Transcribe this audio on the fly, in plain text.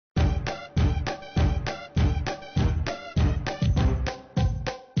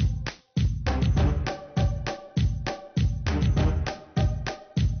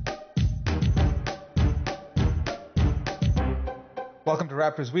Welcome to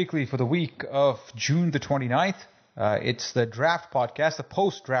Raptors Weekly for the week of June the 29th. It's the draft podcast, the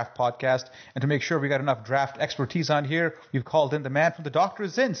post-draft podcast. And to make sure we got enough draft expertise on here, we've called in the man from the Doctor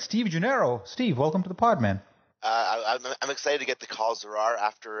is In, Steve Gennaro. Steve, welcome to the pod, man. I'm excited to get the call, Zarar,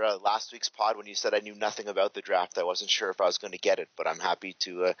 after last week's pod when you said I knew nothing about the draft. I wasn't sure if I was going to get it, but I'm happy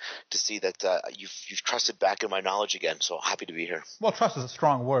to see that you've trusted back in my knowledge again. So happy to be here. Well, trust is a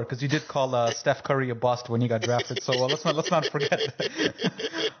strong word because you did call Steph Curry a bust when he got drafted. So let's not forget that.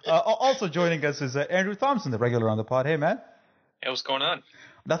 Also joining us is Andrew Thompson, the regular on the pod. Hey, man. Hey, what's going on?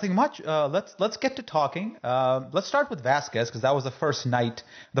 Nothing much. Let's get to talking. Let's start with Vasquez because that was the first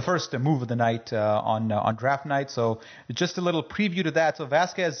move of the night on draft night. So just a little preview to that. So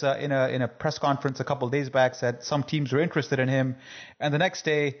Vasquez in a press conference a couple of days back said some teams were interested in him, and the next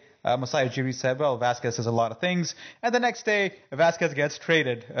day Masai Ujiri said, "Well, Vasquez says a lot of things," and the next day Vasquez gets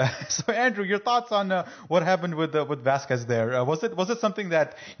traded. So Andrew, your thoughts on what happened with Vasquez there? Was it something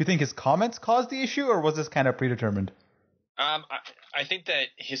that you think his comments caused the issue, or was this kind of predetermined? I think that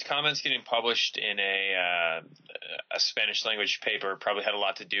his comments getting published in a Spanish language paper probably had a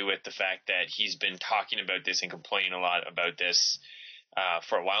lot to do with the fact that he's been talking about this and complaining a lot about this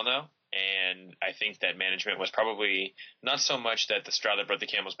for a while now. And I think that management was probably not so much that the straw that brought the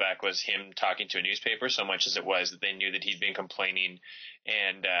camel's back was him talking to a newspaper, so much as it was that they knew that he'd been complaining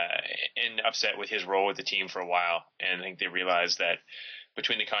and upset with his role with the team for a while. And I think they realized that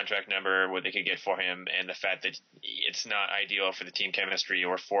between the contract number, what they could get for him, and the fact that it's not ideal for the team chemistry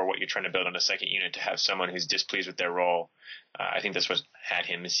or for what you're trying to build on a second unit to have someone who's displeased with their role, I think this was had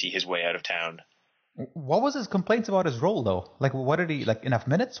him see his way out of town. What was his complaints about his role, though? Like, what did he, enough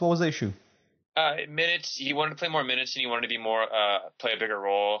minutes? What was the issue? Minutes. He wanted to play more minutes, and he wanted to be more, play a bigger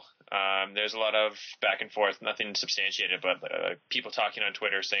role. There's a lot of back and forth, nothing substantiated, but people talking on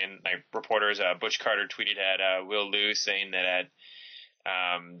Twitter saying, like reporters, Butch Carter tweeted at Will Liu saying that at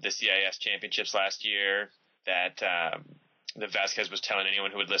the CIS championships last year that Vasquez was telling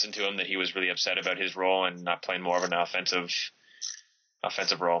anyone who would listen to him that he was really upset about his role and not playing more of an offensive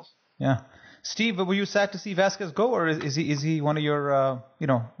role. Yeah. Steve, were you sad to see Vasquez go, or is he one of your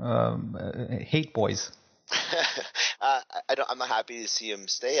hate boys? I'm not happy to see him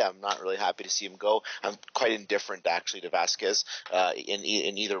stay. I'm not really happy to see him go. I'm quite indifferent actually to Vasquez in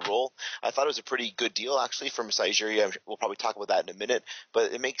either role. I thought it was a pretty good deal actually from Masai Ujiri. We'll probably talk about that in a minute,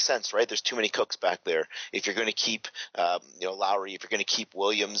 but it makes sense, right? There's too many cooks back there. If you're going to keep Lowry, if you're going to keep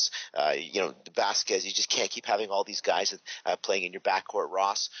Williams, Vasquez, you just can't keep having all these guys playing in your backcourt.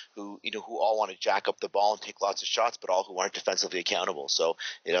 Ross, who all want to jack up the ball and take lots of shots, but all who aren't defensively accountable. So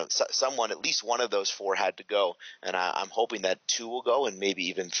someone, at least one of those four, had to go, and I'm hoping that two will go, and maybe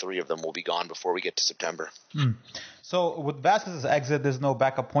even three of them will be gone before we get to September. So with Vasquez's exit, there's no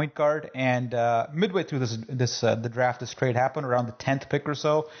backup point guard, and midway through the draft, this trade happened around the 10th pick or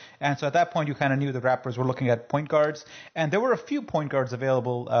so, and so at that point you kind of knew the Raptors were looking at point guards, and there were a few point guards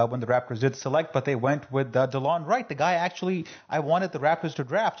available when the Raptors did select, but they went with Delon Wright, the guy actually I wanted the Raptors to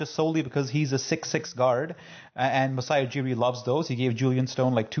draft just solely because he's a 6'6" guard, and Masai Ujiri loves those. He gave Julian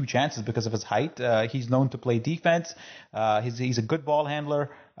Stone like 2 chances because of his height. He's known to play defense. He's a good ball handler.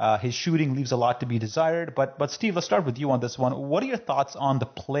 His shooting leaves a lot to be desired. But Steve, let's start with you on this one. What are your thoughts on the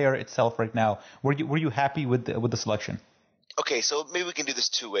player itself right now? Were you happy with the selection? Okay, so maybe we can do this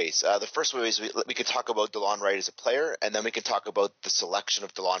two ways. The first way is we can talk about Delon Wright as a player, and then we can talk about the selection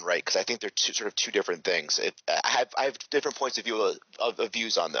of Delon Wright, because I think they're two different things. I have different points of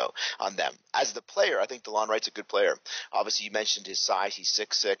views on them. As the player, I think Delon Wright's a good player. Obviously, you mentioned his size; he's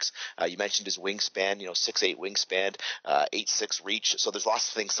 6'6". You mentioned his wingspan, 6'8" wingspan, 8'6" reach. So there's lots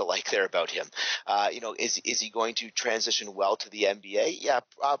of things to like there about him. Is he going to transition well to the NBA? Yeah,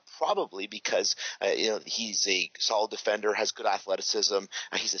 probably, because he's a solid defender, has good athleticism.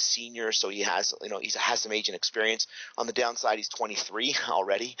 He's a senior, so he has some age and experience. On the downside, he's 23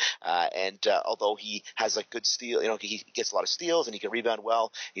 already, and although he has a good steal, he gets a lot of steals and he can rebound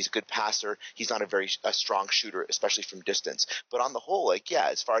well. He's a good passer. He's not a strong shooter, especially from distance. But on the whole,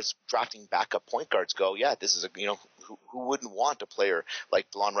 as far as drafting backup point guards go, this is who wouldn't want a player like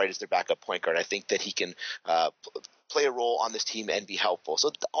Delon Wright as their backup point guard? I think that he can play a role on this team and be helpful. So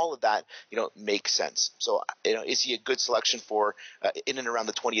all of that, makes sense. So, is he a good selection for in and around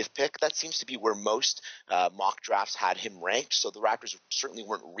the 20th pick? That seems to be where most mock drafts had him ranked. So the Raptors certainly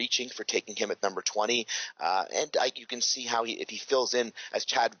weren't reaching for taking him at number 20. And you can see how if he fills in, as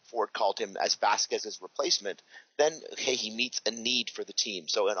Chad Ford called him, as Vasquez's replacement, then he meets a need for the team.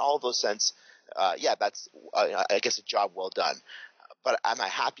 So in all those sense, that's I guess a job well done. But am I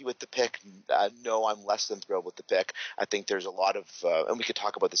happy with the pick? No, I'm less than thrilled with the pick. I think there's a lot of, and we could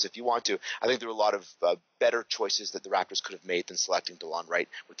talk about this if you want to, I think there are a lot of better choices that the Raptors could have made than selecting Delon Wright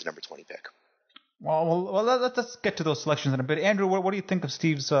with the number 20 pick. Well, let's get to those selections in a bit. Andrew, what do you think of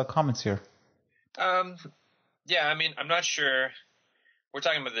Steve's comments here? Yeah, I mean, I'm not sure. We're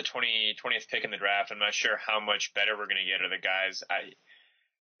talking about the 20th pick in the draft. I'm not sure how much better we're going to get, or the guys.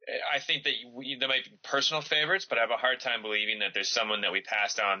 I think that there might be personal favorites, but I have a hard time believing that there's someone that we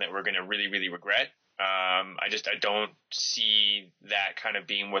passed on that we're going to really, really regret. I don't see that kind of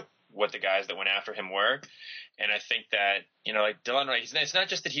being what the guys that went after him were. And I think that, like Delon Wright, it's not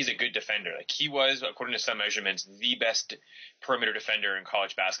just that he's a good defender. Like, he was, according to some measurements, the best perimeter defender in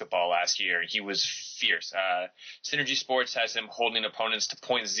college basketball last year. He was fierce. Synergy Sports has him holding opponents to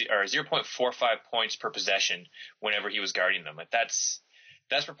 0.45 points per possession whenever he was guarding them. Like, that's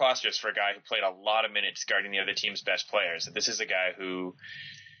preposterous for a guy who played a lot of minutes guarding the other team's best players. This is a guy who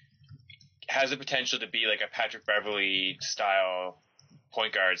has the potential to be like a Patrick Beverley style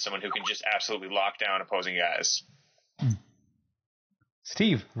point guard, someone who can just absolutely lock down opposing guys.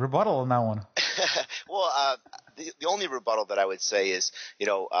 Steve, rebuttal on that one. Well, the only rebuttal that I would say is,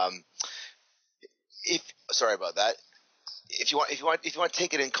 sorry about that. If you want to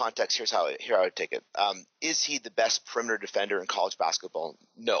take it in context, here I would take it. Is he the best perimeter defender in college basketball?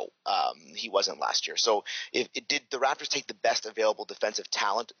 No, he wasn't last year. So did the Raptors take the best available defensive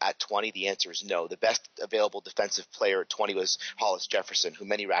talent at 20? The answer is no. The best available defensive player at 20 was Hollis Jefferson, who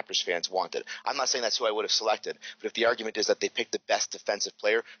many Raptors fans wanted. I'm not saying that's who I would have selected, but if the argument is that they picked the best defensive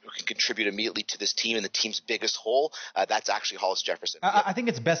player who can contribute immediately to this team and the team's biggest hole, that's actually Hollis Jefferson. I think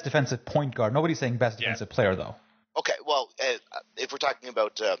it's best defensive point guard. Nobody's saying best defensive player, though. Okay, well, if we're talking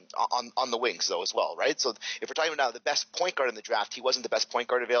about on the wings, though, as well, right? So if we're talking about the best point guard in the draft, he wasn't the best point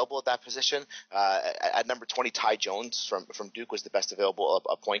guard available at that position. At number 20, Ty Jones from Duke was the best available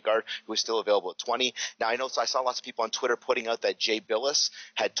point guard, who was still available at 20. Now, I saw lots of people on Twitter putting out that Jay Billis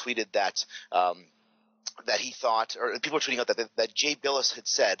had tweeted that he thought, or people were tweeting out that Jay Billis had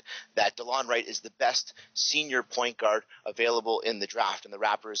said that Delon Wright is the best senior point guard available in the draft, and the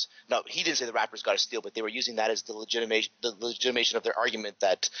Raptors. No, he didn't say the Raptors got a steal, but they were using that as the legitimation of their argument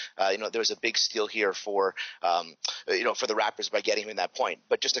that there was a big steal here for for the Raptors by getting him in that point.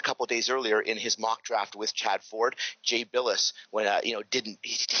 But just a couple of days earlier in his mock draft with Chad Ford, Jay Billis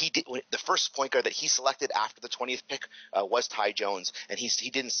the first point guard that he selected after the 20th pick was Ty Jones, and he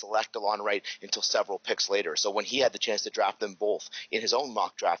didn't select Delon Wright until several picks later. So when he had the chance to draft them both in his own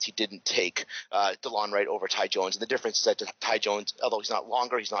mock draft, he didn't take Delon Wright over Ty Jones. And the difference is that Ty Jones, although he's not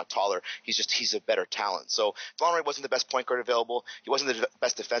longer, he's not taller, he's a better talent. So Delon Wright wasn't the best point guard available. He wasn't the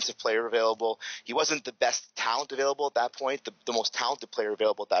best defensive player available. He wasn't the best talent available at that point. The most talented player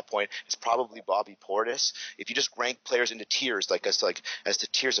available at that point is probably Bobby Portis. If you just rank players into tiers, as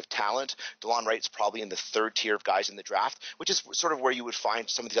to tiers of talent, Delon Wright's probably in the third tier of guys in the draft, which is sort of where you would find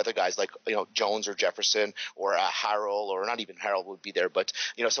some of the other guys like Jones or Jefferson or Harrell, or not even Harrell would be there, but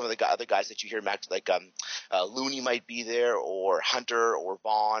some of the other guys that you hear, Max, like Looney might be there, or Hunter, or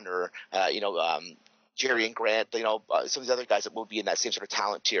Vaughn, or Jerry and Grant, some of these other guys that will be in that same sort of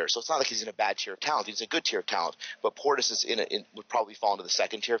talent tier. So it's not like he's in a bad tier of talent. He's a good tier of talent. But Portis is would probably fall into the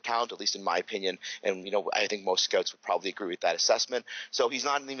second tier of talent, at least in my opinion. And, I think most scouts would probably agree with that assessment. So he's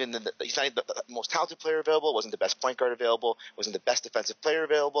not even he's not the most talented player available, wasn't the best point guard available, wasn't the best defensive player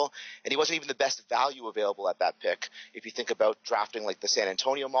available, and he wasn't even the best value available at that pick. If you think about drafting like the San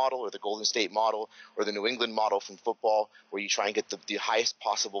Antonio model or the Golden State model or the New England model from football, where you try and get the highest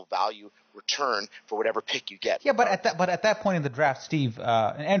possible value return for whatever pick you get. Yeah, but at that point in the draft, Steve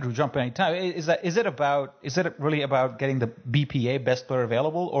and Andrew, jump in anytime. Is it really about getting the BPA, best player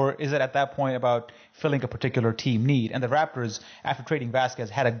available, or is it at that point about filling a particular team need? And the Raptors, after trading Vasquez,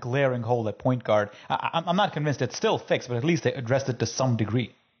 had a glaring hole at point guard. I'm not convinced it's still fixed, but at least they addressed it to some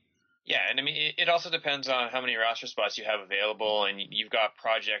degree. Yeah, and I mean, it also depends on how many roster spots you have available, and you've got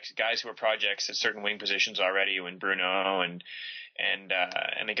guys who are projects at certain wing positions already, when Bruno and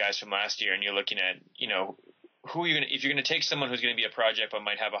the guys from last year, and you're looking at, who you're if you're going to take someone who's going to be a project but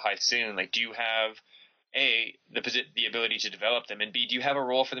might have a high ceiling, like, do you have the ability to develop them, and B, do you have a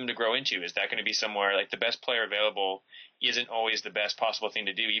role for them to grow into? Is that going to be somewhere like the best player available isn't always the best possible thing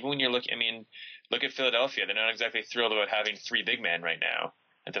to do? Even when you're look at Philadelphia, they're not exactly thrilled about having three big men right now.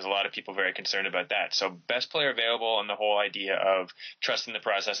 And there's a lot of people very concerned about that. So best player available and the whole idea of trusting the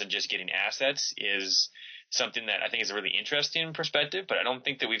process and just getting assets is something that I think is a really interesting perspective, but I don't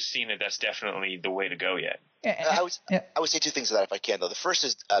think that we've seen that that's definitely the way to go yet. I would Yeah. I would say two things to that if I can though. The first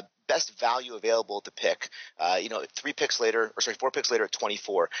is best value available at the pick. 4 picks later at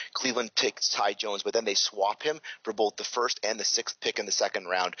 24, Cleveland picks Ty Jones, but then they swap him for both the first and the 6th pick in the second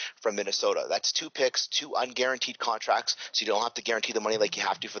round from Minnesota. That's 2 picks, 2 unguaranteed contracts, so you don't have to guarantee the money like you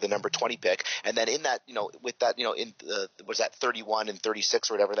have to for the number 20 pick. And then in that, with that, in was that 31 and 36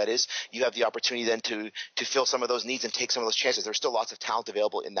 or whatever that is, you have the opportunity then to fill some of those needs and take some of those chances. There's still lots of talent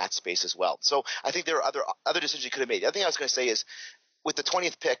available in that space as well. So I think there are other decisions you could have made. The other thing I was going to say is, with the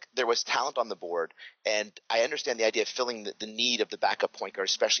 20th pick, there was talent on the board, and I understand the idea of filling the need of the backup point guard,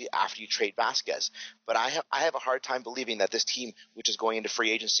 especially after you trade Vasquez. But I have a hard time believing that this team, which is going into free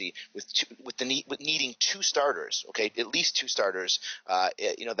agency with needing 2 starters, okay, at least 2 starters,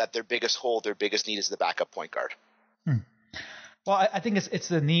 that their biggest hole, their biggest need is the backup point guard. Well, I think it's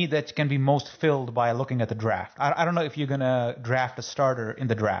the need that can be most filled by looking at the draft. I don't know if you're going to draft a starter in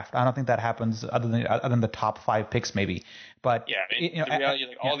the draft. I don't think that happens other than the top 5 picks maybe. But yeah, I mean, the reality,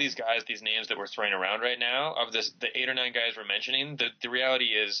 all these guys, these names that we're throwing around right now, of the 8 or 9 guys we're mentioning, the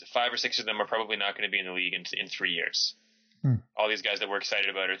reality is 5 or 6 of them are probably not going to be in the league in 3 years. All these guys that we're excited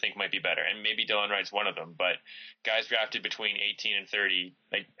about or think might be better, and maybe Delon Wright's one of them. But guys drafted between 18 and 30,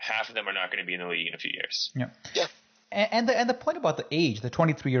 like half of them are not going to be in the league in a few years. Yeah. And the point about the age, the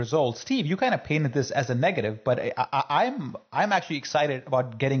 23 years old, Steve, you kind of painted this as a negative, but I'm actually excited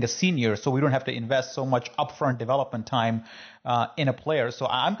about getting a senior, so we don't have to invest so much upfront development time in a player. So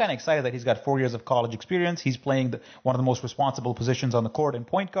I'm kind of excited that he's got 4 years of college experience. He's playing one of the most responsible positions on the court in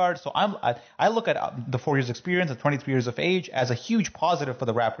point guard. So I look at the 4 years experience at 23 years of age as a huge positive for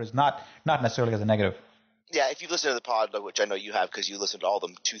the Raptors, not necessarily as a negative. Yeah, if you've listened to the pod, which I know you have because you listened to all of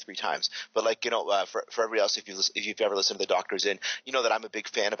them 2-3 times, but for everybody else, if you've ever listened to the Doctors In, you know that I'm a big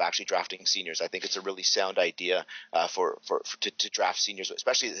fan of actually drafting seniors. I think it's a really sound idea to draft seniors,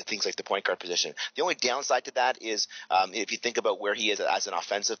 especially things like the point guard position. The only downside to that is if you think about where he is as an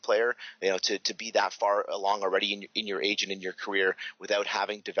offensive player, to be that far along already in your age and in your career without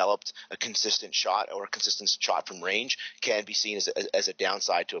having developed a consistent shot or a consistent shot from range can be seen as a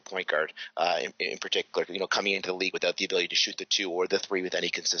downside to a point guard in particular. Coming into the league without the ability to shoot the 2 or the 3 with any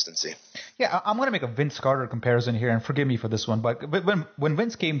consistency. Yeah, I'm going to make a Vince Carter comparison here, and forgive me for this one, but when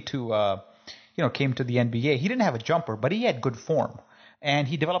Vince came to the NBA, he didn't have a jumper, but he had good form, and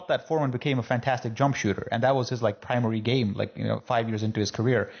he developed that form and became a fantastic jump shooter, and that was his primary game, 5 years into his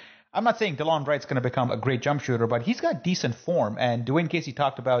career. I'm not saying Delon Wright's going to become a great jump shooter, but he's got decent form, and Dwayne Casey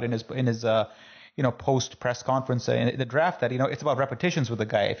talked about in his post press conference in the draft that it's about repetitions with the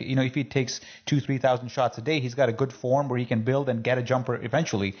guy. If he takes 2,000-3,000 shots a day, he's got a good form where he can build and get a jumper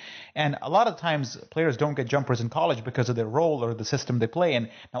eventually. And a lot of times players don't get jumpers in college because of their role or the system they play. And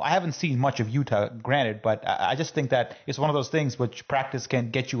now I haven't seen much of Utah, granted, but I just think that it's one of those things which practice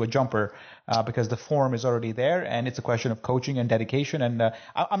can get you a jumper because the form is already there, and it's a question of coaching and dedication. And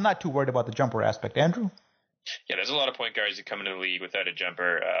I'm not too worried about the jumper aspect. Andrew? Yeah, there's a lot of point guards that come into the league without a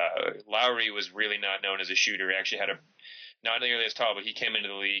jumper. Lowry was really not known as a shooter. He actually had not nearly as tall, but he came into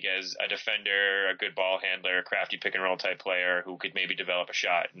the league as a defender, a good ball handler, a crafty pick and roll type player who could maybe develop a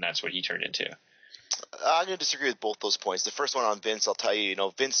shot, and that's what he turned into. I'm going to disagree with both those points. The first one on Vince, I'll tell you,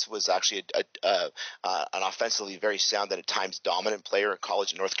 Vince was actually an offensively very sound and at times dominant player in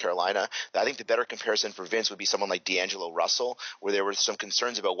college in North Carolina. I think the better comparison for Vince would be someone like D'Angelo Russell, where there were some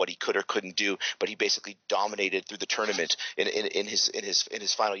concerns about what he could or couldn't do, but he basically dominated through the tournament in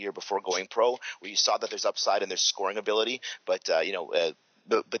his final year before going pro, where you saw that there's upside and there's scoring ability, but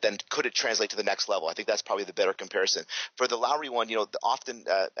but then could it translate to the next level? I think that's probably the better comparison. For the Lowry one, often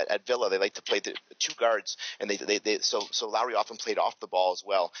at Villa they like to play the 2 guards, and so Lowry often played off the ball as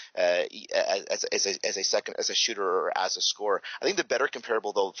well as a shooter or as a scorer. I think the better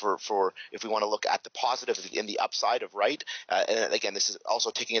comparable though for if we want to look at the positive in the upside of Wright, and again this is also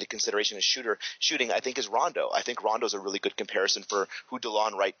taking into consideration his shooting, I think is Rondo. I think Rondo's a really good comparison for who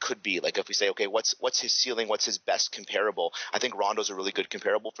Delon Wright could be. Like if we say, okay, what's his ceiling, what's his best comparable? I think Rondo's a really good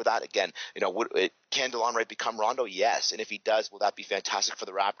comparable for that. Again, can Delon Wright become Rondo? Yes. And if he does, will that be fantastic for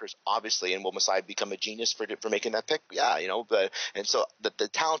the Raptors? Obviously. And will Masai become a genius for making that pick? Yeah, and so the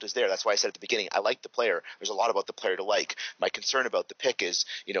talent is there. That's why I said at the beginning, I like the player. There's a lot about the player to like. My concern about the pick is,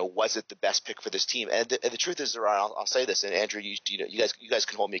 was it the best pick for this team? And the truth is, I'll say this, and Andrew, you guys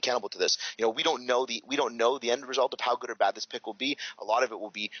can hold me accountable to this. We don't know the end result of how good or bad this pick will be. A lot of it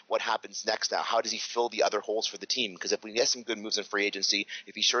will be what happens next now. How does he fill the other holes for the team? Because if we get some good moves in free agency,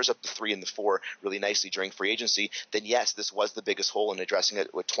 if he shores up the 3 and the 4 really nicely during free agency, then yes, this was the biggest hole, and addressing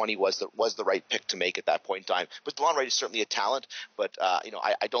it with 20 was the right pick to make at that point in time. But Delon Wright is certainly a talent, but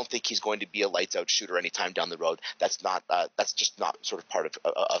I don't think he's going to be a lights out shooter anytime down the road. That's just not sort of part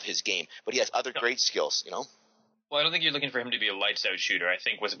of his game. But he has other great skills, Well, I don't think you're looking for him to be a lights-out shooter. I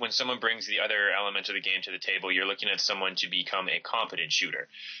think when someone brings the other elements of the game to the table, you're looking at someone to become a competent shooter.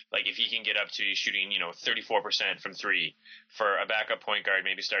 Like if he can get up to shooting, 34% from three for a backup point guard,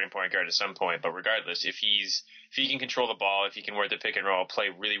 maybe starting point guard at some point. But regardless, if he can control the ball, if he can work the pick and roll, play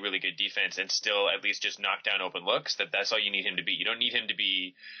really, really good defense, and still at least just knock down open looks, that's all you need him to be. You don't need him to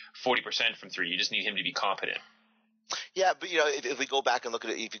be 40% from three. You just need him to be competent. Yeah, but if we go back and look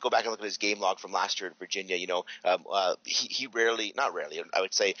at his game log from last year at Virginia, he rarely, not rarely, I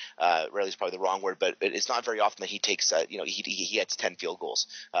would say rarely is probably the wrong word, but it's not very often that he takes he hits 10 field goals.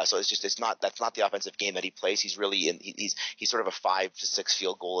 So that's not the offensive game that he plays. He's really he's sort of a 5 to 6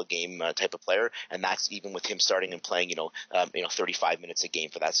 field goal a game type of player, and that's even with him starting and playing 35 minutes a game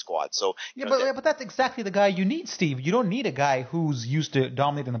for that squad. So but that's exactly the guy you need, Steve. You don't need a guy who's used to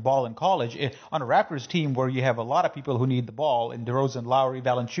dominating the ball in college. On a Raptors team where you have a lot of people who need the ball in DeRozan, Lowry,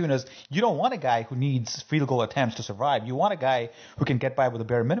 Valanciunas, you don't want a guy who needs field goal attempts to survive. You want a guy who can get by with a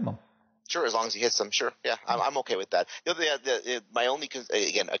bare minimum. Sure, as long as he hits them, sure. Yeah, I'm okay with that. My only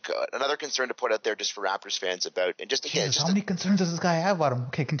another concern to put out there just for Raptors fans about, and just again, how many concerns does this guy have about him?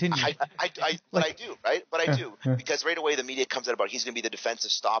 Okay, continue. I do, right? But I do because right away the media comes out about he's going to be the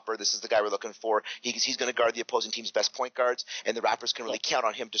defensive stopper. This is the guy we're looking for. He's going to guard the opposing team's best point guards, and the Raptors can really count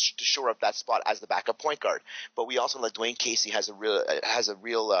on him to shore up that spot as the backup point guard. But we also know that Dwayne Casey has a real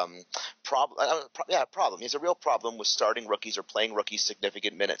problem. Problem. He has a real problem with starting rookies or playing rookies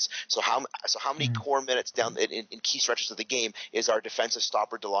significant minutes. So how many core minutes down in key stretches of the game is our defensive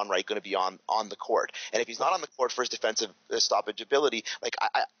stopper Delon Wright going to be on the court? And if he's not on the court for his defensive stoppage ability, like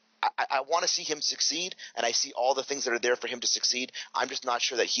I want to see him succeed, and I see all the things that are there for him to succeed. I'm just not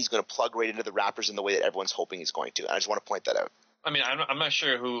sure that he's going to plug right into the Raptors in the way that everyone's hoping he's going to. And I just want to point that out. I mean, I'm not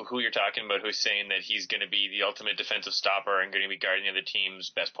sure who you're talking about who's saying that he's going to be the ultimate defensive stopper and going to be guarding the other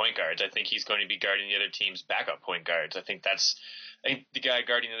team's best point guards. I think he's going to be guarding the other team's backup point guards. I think the guy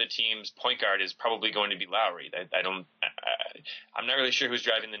guarding the other team's point guard is probably going to be Lowry. I'm not really sure who's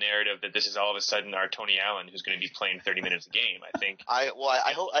driving the narrative that this is all of a sudden our Tony Allen who's going to be playing 30 minutes a game. I think. I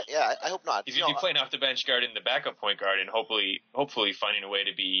hope not. He's going to be playing off the bench guarding the backup point guard and hopefully finding a way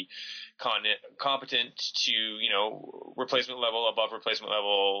to be competent to replacement level, above replacement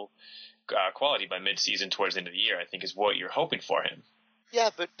level quality by mid-season towards the end of the year. I think is what you're hoping for him. Yeah,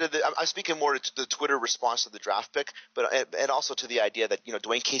 but I'm speaking more to the Twitter response to the draft pick, and also to the idea that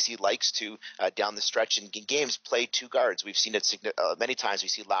Dwayne Casey likes to down the stretch in games play two guards. We've seen it many times. We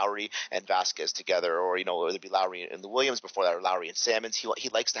see Lowry and Vasquez together, or whether it be Lowry and the Williams before that, or Lowry and Salmons. He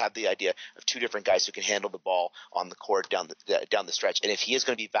likes to have the idea of two different guys who can handle the ball on the court down the stretch. And if he is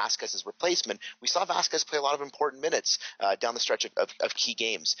going to be Vasquez's replacement, we saw Vasquez play a lot of important minutes down the stretch of key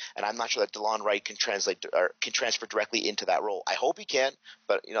games, and I'm not sure that Delon Wright can transfer directly into that role. I hope he can.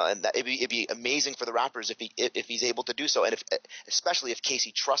 But and it'd be amazing for the Raptors if he's able to do so, and especially if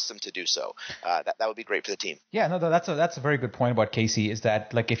Casey trusts him to do so, that would be great for the team. Yeah, no, that's a very good point about Casey. Is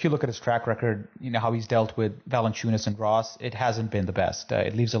that like if you look at his track record, how he's dealt with Valanciunas and Ross, it hasn't been the best.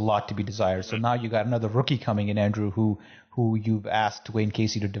 It leaves a lot to be desired. So now you got another rookie coming in, Andrew, who you've asked Dwayne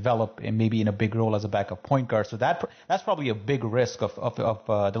Casey to develop and maybe in a big role as a backup point guard. So that's probably a big risk of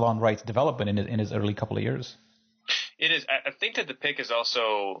Delon Wright's development in his early couple of years. It is. I think that the pick is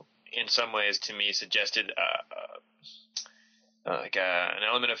also, in some ways, to me, suggested an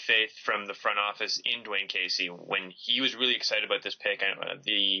element of faith from the front office in Dwayne Casey. When he was really excited about this pick,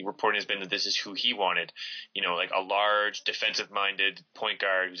 the reporting has been that this is who he wanted. Like a large, defensive-minded point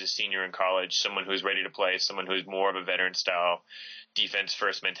guard who's a senior in college, someone who's ready to play, someone who's more of a veteran-style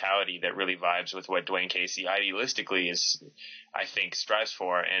defense-first mentality that really vibes with what Dwayne Casey idealistically I think, strives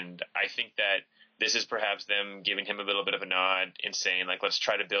for. And I think that this is perhaps them giving him a little bit of a nod and saying, like, let's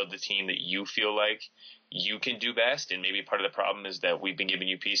try to build the team that you feel like you can do best. And maybe part of the problem is that we've been giving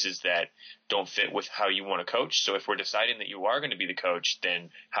you pieces that don't fit with how you want to coach. So if we're deciding that you are going to be the coach, then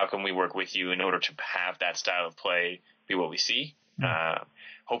how can we work with you in order to have that style of play be what we see? Mm-hmm.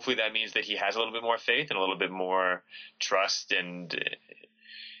 Hopefully that means that he has a little bit more faith and a little bit more trust and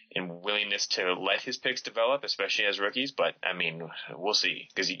willingness to let his picks develop, especially as rookies. But I mean, we'll see,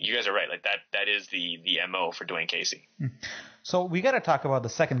 because you guys are right. Like that is the MO for Dwayne Casey. So we got to talk about the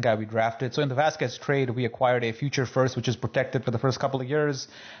second guy we drafted. So in the Vasquez trade, we acquired a future first, which is protected for the first couple of years.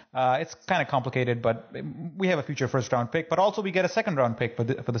 It's kind of complicated, but we have a future first round pick. But also we get a second round pick for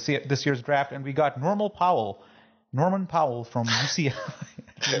this year's draft, and we got Norman Powell from UCLA.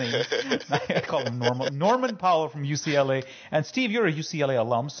 his name. I call him Norman Powell from UCLA. And Steve, you're a UCLA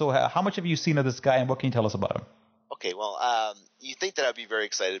alum, so how much have you seen of this guy, and what can you tell us about him? Okay, well, you think that I'd be very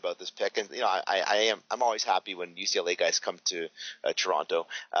excited about this pick, and I am. I'm always happy when UCLA guys come to Toronto.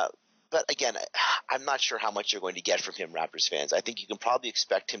 But again, I'm not sure how much you're going to get from him, Raptors fans. I think you can probably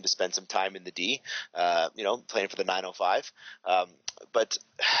expect him to spend some time in the D, playing for the 905. But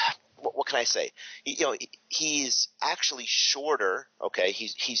what can I say? He's actually shorter. Okay,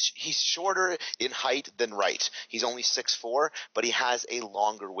 he's shorter in height than Wright. He's only 6'4", but he has a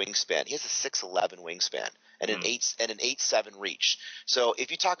longer wingspan. He has a 6'11" wingspan and an 8'7" reach. So if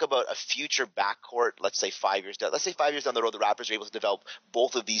you talk about a future backcourt, let's say 5 years down the road, the Raptors are able to develop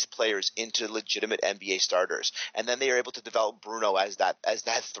both of these players into legitimate NBA starters, and then they are able to develop Bruno as that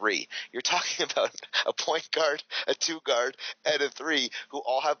three. You're talking about a point guard, a two guard, and a three who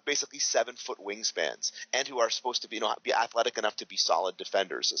all have basically 7-foot wingspans and who are supposed to be athletic enough to be solid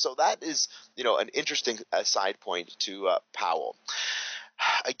defenders. So that is an interesting side point to Powell.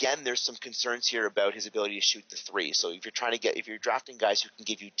 Again, there's some concerns here about his ability to shoot the three. So if you're drafting guys who can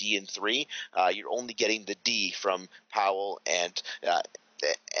give you D and three, you're only getting the D from Powell and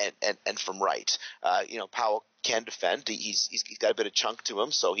from Wright. Powell can defend. He's got a bit of chunk to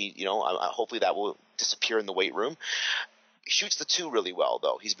him, so hopefully that will disappear in the weight room. He shoots the two really well,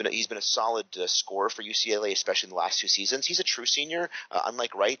 though. He's been a solid scorer for UCLA, especially in the last 2 seasons. He's a true senior.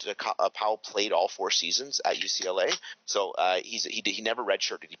 Unlike Wright, Powell played all 4 seasons at UCLA, so he never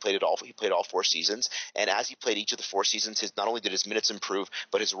redshirted. He played all 4 seasons, and as he played each of the 4 seasons, not only did his minutes improve,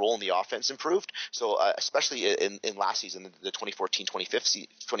 but his role in the offense improved. So especially in last season, the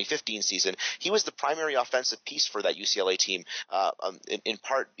 2014-2015 season, he was the primary offensive piece for that UCLA team, in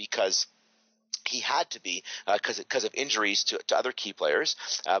part because he had to be because of injuries to other key players,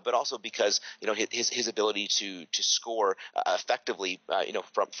 but also because his ability to score effectively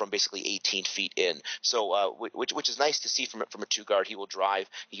from basically 18 feet in. So which is nice to see from a two guard. He will drive,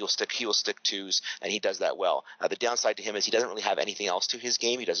 he will stick twos, and he does that well. The downside to him is he doesn't really have anything else to his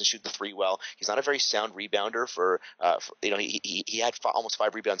game. He doesn't shoot the three well. He's not a very sound rebounder. He had almost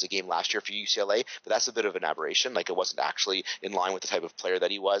 5 rebounds a game last year for UCLA, but that's a bit of an aberration. Like, it wasn't actually in line with the type of player that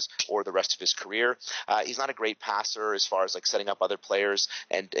he was or the rest of his career. He's not a great passer as far as like setting up other players,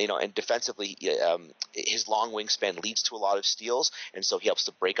 and defensively, his long wingspan leads to a lot of steals, and so he helps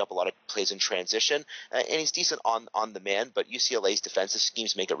to break up a lot of plays in transition. And he's decent on the man, but UCLA's defensive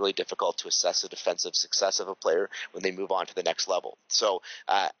schemes make it really difficult to assess the defensive success of a player when they move on to the next level. So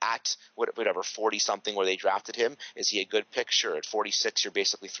at whatever 40 something where they drafted him, is he a good pick? Sure. At 46, you're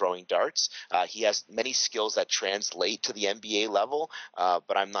basically throwing darts. He has many skills that translate to the NBA level,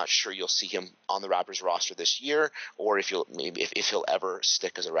 but I'm not sure you'll see him on the Raptors roster this year, or if he'll ever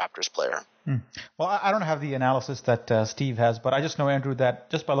stick as a Raptors player. Well, I don't have the analysis that Steve has, but I just know, Andrew, that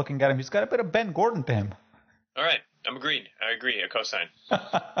just by looking at him, he's got a bit of Ben Gordon to him. All right, I'm agreed. I agree. A cosign.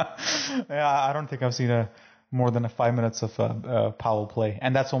 Yeah, I don't think I've seen more than 5 minutes of Powell play,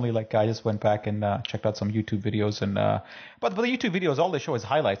 and that's only like I just went back and checked out some YouTube videos, and but the YouTube videos, all they show is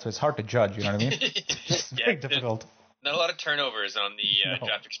highlights, so it's hard to judge. You know what I mean? It's very difficult. Not a lot of turnovers on the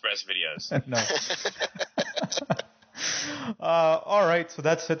Draft Express videos. No. All right, so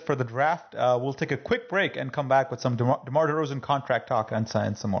that's it for the draft. We'll take a quick break and come back with some DeMar DeRozan contract talk and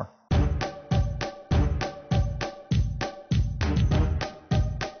some more.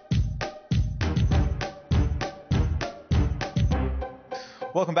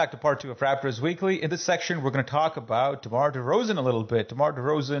 Welcome back to part 2 of Raptors Weekly. In this section, we're going to talk about DeMar DeRozan a little bit. DeMar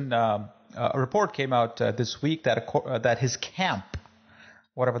DeRozan, a report came out this week that his camp,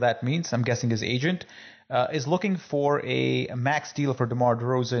 whatever that means, I'm guessing his agent, is looking for a max deal for DeMar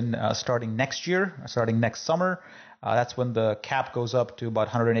DeRozan starting next year, starting next summer. That's when the cap goes up to about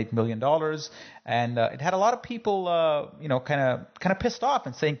 $108 million. And it had a lot of people, kind of pissed off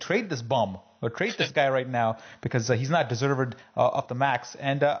and saying, trade this bum. Or trade this guy right now because he's not deserved of the max.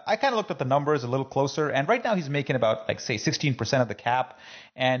 And I kind of looked at the numbers a little closer, and right now he's making about, like, say, 16% of the cap.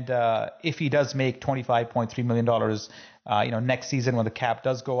 And if he does make $25.3 million, next season when the cap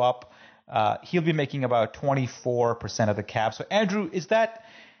does go up, he'll be making about 24% of the cap. So, Andrew, is that,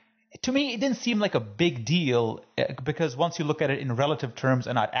 to me, it didn't seem like a big deal because once you look at it in relative terms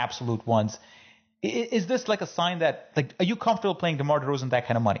and not absolute ones, is this like a sign that, like, are you comfortable paying DeMar DeRozan that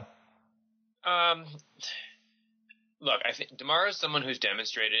kind of money? Look, I think DeMar is someone who's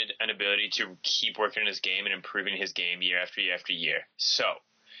demonstrated an ability to keep working on his game and improving his game year after year after year. So,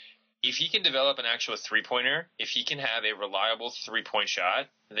 if he can develop an actual three-pointer, if he can have a reliable three-point shot,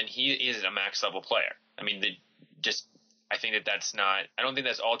 then he is a max-level player. I mean, I think I don't think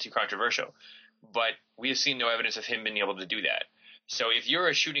that's all too controversial. But we have seen no evidence of him being able to do that. So if you're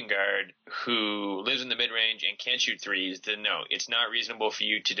a shooting guard who lives in the mid-range and can't shoot threes, then no, it's not reasonable for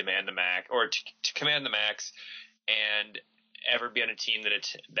you to demand the max or to command the max and ever be on a team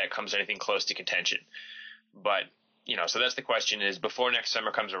that comes anything close to contention. But, so that's the question is, before next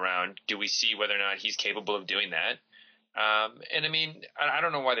summer comes around, do we see whether or not he's capable of doing that? And I mean, I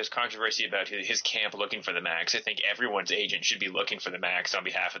don't know why there's controversy about his camp looking for the max. I think everyone's agent should be looking for the max on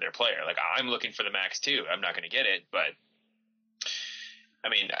behalf of their player. Like, I'm looking for the max too. I'm not going to get it, but I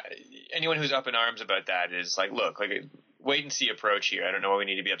mean, anyone who's up in arms about that is like, look, like a wait and see approach here. I don't know why we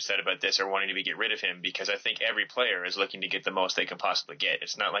need to be upset about this or wanting to get rid of him, because I think every player is looking to get the most they can possibly get.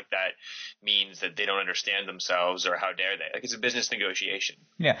 It's not like that means that they don't understand themselves or how dare they. Like, it's a business negotiation.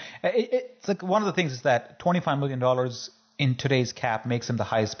 Yeah. It's like one of the things is that $25 million in today's cap makes him the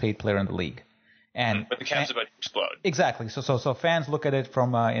highest paid player in the league. But the cap's about to explode. Exactly. So fans look at it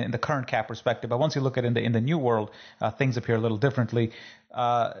from in the current cap perspective, but once you look at it in the new world, things appear a little differently.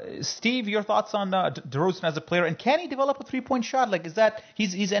 Steve, your thoughts on DeRozan as a player, and can he develop a 3-point shot? Like, is that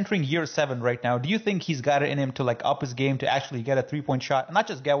he's entering year 7 right now? Do you think he's got it in him to like up his game to actually get a 3-point shot, and not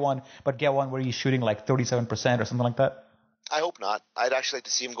just get one, but get one where he's shooting like 37% or something like that? I hope not. I'd actually like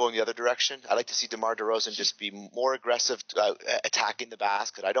to see him going the other direction. I'd like to see DeMar DeRozan just be more aggressive attacking the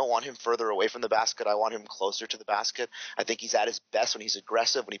basket. I don't want him further away from the basket. I want him closer to the basket. I think he's at his best when he's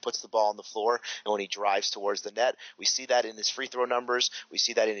aggressive, when he puts the ball on the floor, and when he drives towards the net. We see that in his free throw numbers. We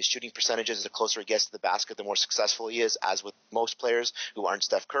see that in his shooting percentages. The closer he gets to the basket, the more successful he is, as with most players who aren't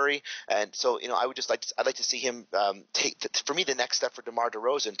Steph Curry. And so, I would just I'd like to see him for me, the next step for DeMar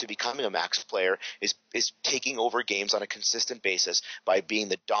DeRozan to becoming a max player is taking over games on a consistent basis by being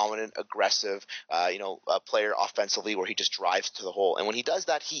the dominant, aggressive, player offensively, where he just drives to the hole. And when he does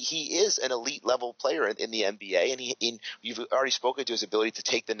that, he is an elite level player in the NBA. And you've already spoken to his ability to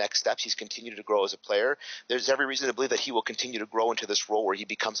take the next steps. He's continued to grow as a player. There's every reason to believe that he will continue to grow into this role where he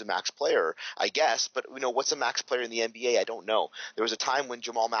becomes a max player, I guess. But what's a max player in the NBA? I don't know. There was a time when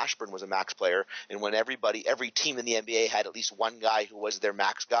Jamal Mashburn was a max player, and when every team in the NBA had at least one guy who was their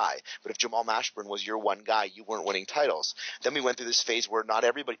max guy. But if Jamal Mashburn was your one guy, you weren't winning titles. Then we went through this phase where not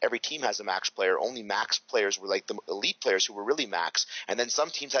every team has a max player. Only max players were like the elite players who were really max. And then some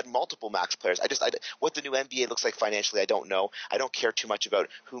teams had multiple max players. What the new NBA looks like financially, I don't know. I don't care too much about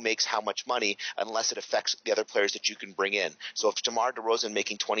who makes how much money unless it affects the other players that you can bring in. So if DeMar DeRozan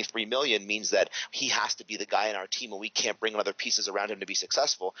making $23 million means that he has to be the guy in our team and we can't bring in other pieces around him to be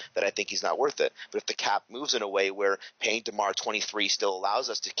successful, then I think he's not worth it. But if the cap moves in a way where paying DeMar 23 still allows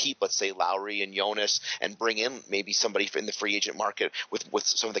us to keep, let's say, Lowry and Jonas and bring in maybe somebody in the free agent market with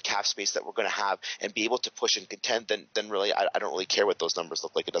some of the cap space that we're going to have and be able to push and contend, then really I don't really care what those numbers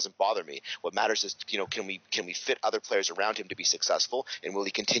look like. It doesn't bother me. What matters is, can we fit other players around him to be successful, and will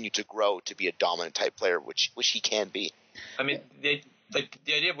he continue to grow to be a dominant type player, which he can be. I mean, the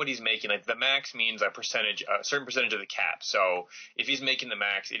idea of what he's making, like the max means a certain percentage of the cap. So if he's making the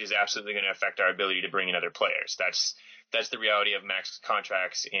max, it is absolutely going to affect our ability to bring in other players. That's the reality of max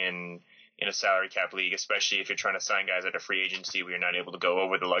contracts in a salary cap league, especially if you're trying to sign guys at a free agency where you're not able to go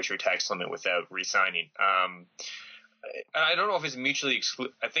over the luxury tax limit without re-signing. I don't know if it's mutually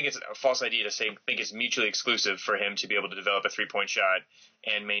exclusive. I think it's a false idea to think it's mutually exclusive for him to be able to develop a 3-point shot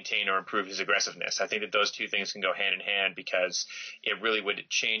and maintain or improve his aggressiveness. I think that those two things can go hand in hand, because it really would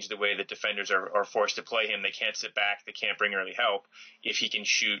change the way that defenders are forced to play him. They can't sit back. They can't bring early help if he can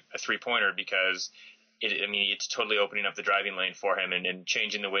shoot a 3-pointer, because it's totally opening up the driving lane for him and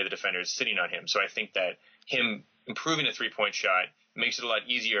changing the way the defender is sitting on him. So I think that him improving a 3-point shot makes it a lot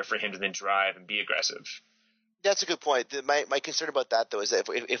easier for him to then drive and be aggressive. That's a good point. My concern about that, though, is that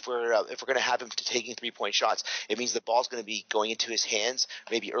if we're going to have him taking 3-point shots, it means the ball's going to be going into his hands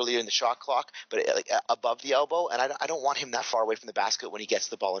maybe earlier in the shot clock, but above the elbow. And I don't want him that far away from the basket when he gets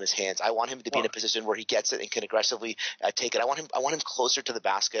the ball in his hands. I want him to be in a position where he gets it and can aggressively take it. I want him closer to the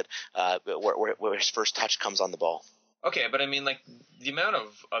basket where his first touch comes on the ball. Okay, but I mean, like, the amount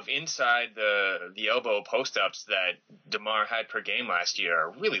of inside the elbow post-ups that DeMar had per game last year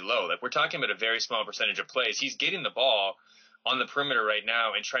are really low. Like, we're talking about a very small percentage of plays. He's getting the ball on the perimeter right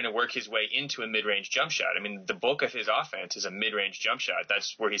now and trying to work his way into a mid-range jump shot. I mean, the bulk of his offense is a mid-range jump shot.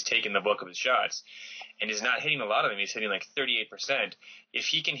 That's where he's taking the bulk of his shots. And he's not hitting a lot of them. He's hitting like 38%. If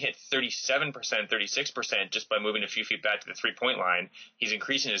he can hit 37%, 36% just by moving a few feet back to the 3-point line, he's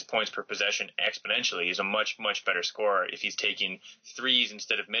increasing his points per possession exponentially. He's a much, much better scorer if he's taking threes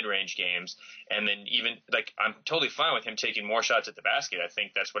instead of mid-range games. And then even, like, I'm totally fine with him taking more shots at the basket. I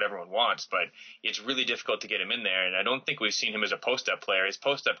think that's what everyone wants, but it's really difficult to get him in there. And I don't think we've seen him as a post-up player. His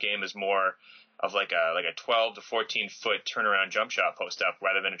post-up game is more like a 12 to 14 foot turnaround jump shot post up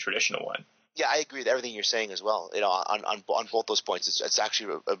rather than a traditional one. Yeah, I agree with everything you're saying as well. On both those points, it's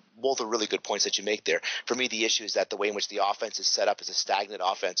actually both are really good points that you make there. For me, the issue is that the way in which the offense is set up is a stagnant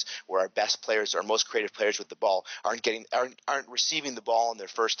offense, where our best players, our most creative players with the ball, aren't receiving the ball on their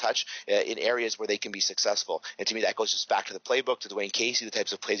first touch in areas where they can be successful. And to me, that goes just back to the playbook, to Dwayne Casey, the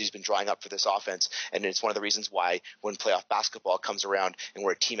types of plays he's been drawing up for this offense. And it's one of the reasons why when playoff basketball comes around and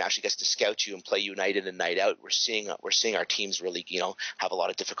where a team actually gets to scout you and play you night in and night out, we're seeing our teams really have a lot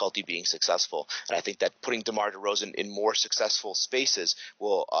of difficulty being successful. And I think that putting DeMar DeRozan in more successful spaces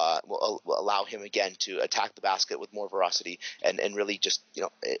will allow him again to attack the basket with more veracity and really just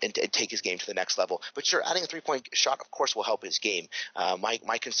and take his game to the next level. But sure, adding a 3-point shot, of course, will help his game.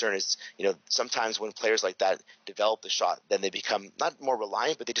 My concern is sometimes when players like that develop the shot, then they become not more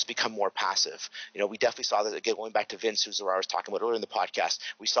reliant, but they just become more passive. We definitely saw that again going back to Vince, who I was talking about earlier in the podcast.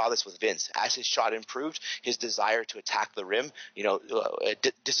 We saw this with Vince as his shot improved, his desire to attack the rim,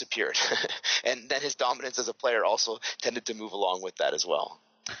 disappeared. And then his dominance as a player also tended to move along with that as well.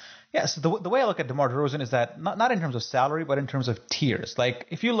 Yeah, so the way I look at DeMar DeRozan is that not in terms of salary, but in terms of tiers. Like,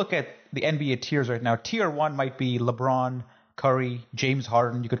 if you look at the NBA tiers right now, tier 1 might be LeBron, Curry, James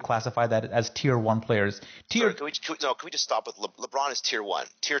Harden. You could classify that as tier 1 players. Sorry, can we just stop with LeBron is tier 1.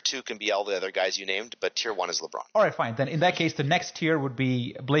 Tier 2 can be all the other guys you named, but tier 1 is LeBron. All right, fine. Then in that case, the next tier would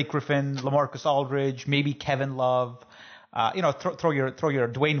be Blake Griffin, LaMarcus Aldridge, maybe Kevin Love. Throw your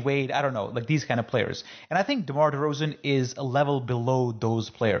Dwayne Wade, I don't know, like these kind of players. And I think DeMar DeRozan is a level below those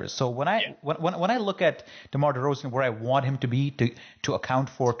players. So when I look at DeMar DeRozan, where I want him to be to account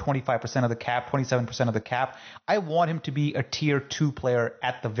for 25% of the cap, 27% of the cap, I want him to be a tier 2 player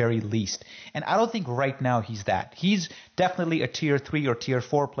at the very least. And I don't think right now he's that. He's definitely a tier 3 or tier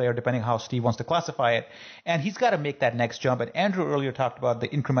 4 player, depending how Steve wants to classify it. And he's got to make that next jump. And Andrew earlier talked about the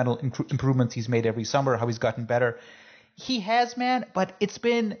incremental improvements he's made every summer, how he's gotten better. He has, man, but it's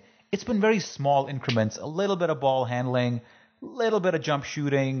been very small increments. A little bit of ball handling, a little bit of jump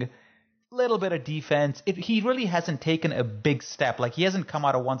shooting, a little bit of defense. He really hasn't taken a big step. Like, he hasn't come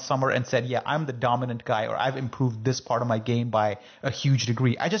out of one summer and said, yeah, I'm the dominant guy, or I've improved this part of my game by a huge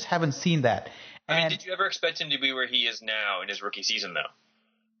degree. I just haven't seen that. I mean, did you ever expect him to be where he is now in his rookie season, though?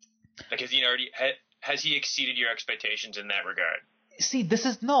 Like, has he exceeded your expectations in that regard? See, this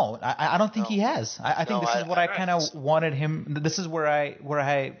is no. I don't think he has. I think this is what I kind of wanted him. This is where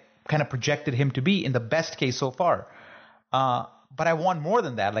I kind of projected him to be in the best case so far. But I want more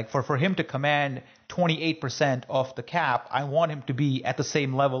than that. Like for him to command 28% of the cap, I want him to be at the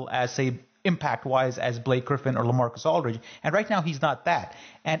same level as, say, impact-wise as Blake Griffin or LaMarcus Aldridge. And right now he's not that.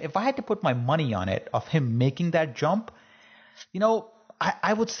 And if I had to put my money on it of him making that jump,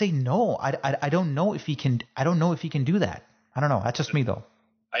 I would say no. I don't know if he can. I don't know if he can do that. I don't know. That's just me, though.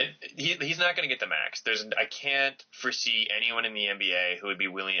 He's not going to get the max. I can't foresee anyone in the NBA who would be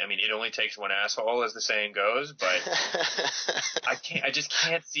willing. I mean, it only takes one asshole, as the saying goes. But I just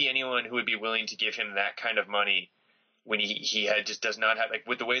can't see anyone who would be willing to give him that kind of money when he just does not have, like,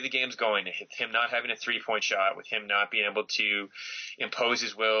 with the way the game's going, him not having a 3-point shot, with him not being able to impose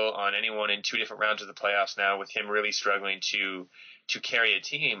his will on anyone in 2 different rounds of the playoffs now, with him really struggling to carry a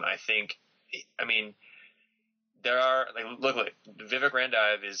team. I mean. There are look, Vivek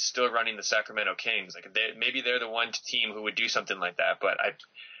Randive is still running the Sacramento Kings. Maybe they're the one team who would do something like that, but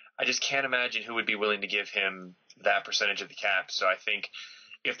I just can't imagine who would be willing to give him that percentage of the cap. So I think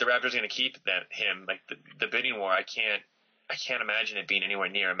if the Raptors are going to keep him, like the bidding war, I can't imagine it being anywhere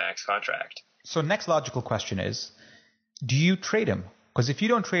near a max contract. So next logical question is, do you trade him? Because if you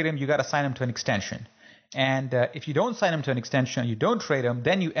don't trade him, you got to sign him to an extension. And if you don't sign him to an extension, you don't trade him,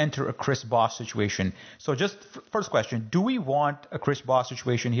 then you enter a Chris Bosh situation. So just first question, do we want a Chris Bosh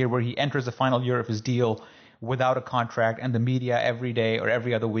situation here where he enters the final year of his deal without a contract and the media every day or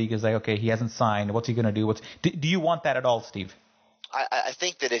every other week is like, okay, he hasn't signed. What's he going to do? Do you want that at all, Steve? I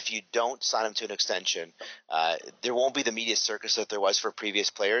think that if you don't sign him to an extension, there won't be the media circus that there was for previous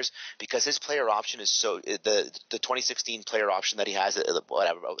players, because his player option is so the 2016 player option that he has at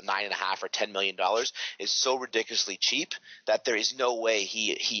whatever $9.5 or $10 million is so ridiculously cheap that there is no way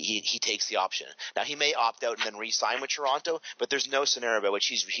he takes the option. Now he may opt out and then re-sign with Toronto, but there's no scenario by which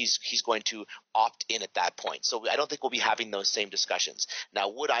he's going to opt in at that point. So I don't think we'll be having those same discussions. Now,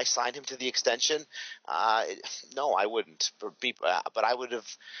 would I sign him to the extension? No, I wouldn't. But I would have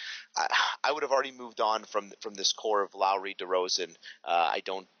already moved on from this core of Lowry, DeRozan.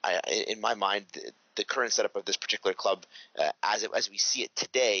 In my mind, the current setup of this particular club, as we see it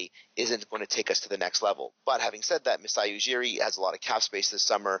today, isn't going to take us to the next level. But having said that, Masai Ujiri has a lot of cap space this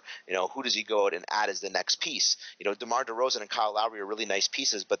summer. Who does he go out and add as the next piece? DeMar DeRozan and Kyle Lowry are really nice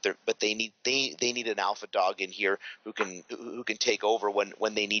pieces, but they need an alpha dog in here who can take over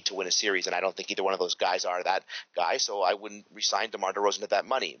when they need to win a series. And I don't think either one of those guys are that guy. So I wouldn't resign DeMar DeRozan at that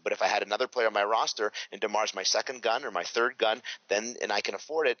money. But if I had another player on my roster and DeMar's my second gun or my third gun, and I can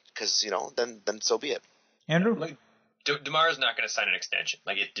afford it, because then so be it. Andrew? DeMar is not going to sign an extension.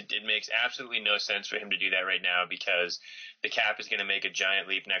 It makes absolutely no sense for him to do that right now, because the cap is going to make a giant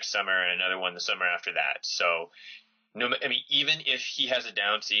leap next summer and another one the summer after that. So, even if he has a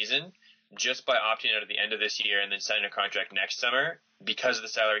down season, just by opting out at the end of this year and then signing a contract next summer, because the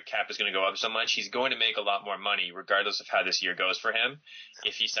salary cap is going to go up so much, he's going to make a lot more money regardless of how this year goes for him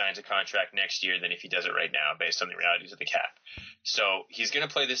if he signs a contract next year than if he does it right now based on the realities of the cap. So he's going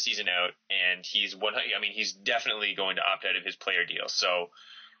to play this season out, and he's definitely going to opt out of his player deal. So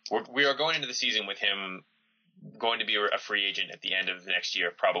we are going into the season with him going to be a free agent at the end of the next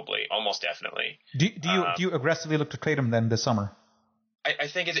year, probably, almost definitely. Do you aggressively look to trade him then this summer? I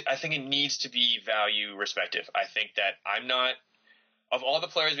think it needs to be value respective. I think that of all the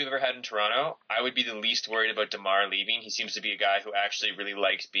players we've ever had in Toronto, I would be the least worried about DeMar leaving. He seems to be a guy who actually really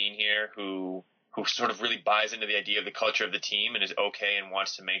likes being here, who sort of really buys into the idea of the culture of the team and is okay and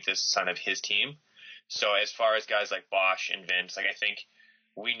wants to make this son of his team. So as far as guys like Bosch and Vince, I think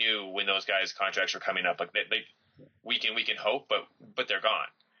we knew when those guys' contracts were coming up, we can hope, but they're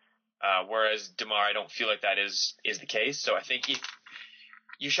gone. Whereas DeMar, I don't feel like that is the case. So I think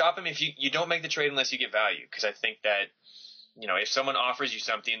you shop him if you don't make the trade unless you get value, because I think that if someone offers you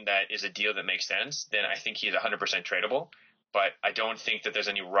something that is a deal that makes sense, then I think he's 100% tradable. But I don't think that there's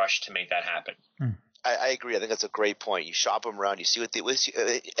any rush to make that happen. I agree. I think that's a great point. You shop them around. You see with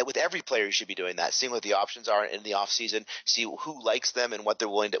every player, you should be doing that. Seeing what the options are in the off season. See who likes them and what they're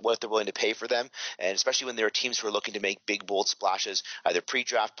willing to pay for them. And especially when there are teams who are looking to make big bold splashes, either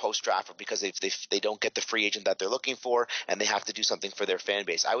pre-draft, post-draft, or because they don't get the free agent that they're looking for and they have to do something for their fan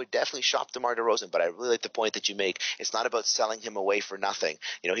base. I would definitely shop DeMar DeRozan, but I really like the point that you make. It's not about selling him away for nothing.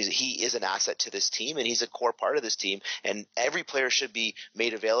 He is an asset to this team, and he's a core part of this team. And every player should be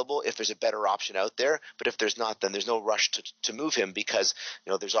made available if there's a better option out there. But if there's not, then there's no rush to move him, because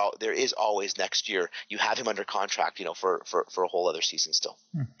there is always next year. You have him under contract, for a whole other season still.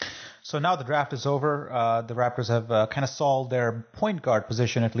 So now the draft is over. The Raptors have kind of solved their point guard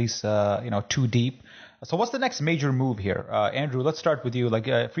position, at least too deep. So what's the next major move here, Andrew? Let's start with you.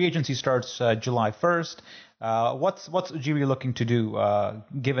 Free agency starts July 1st. What's Ujiri looking to do,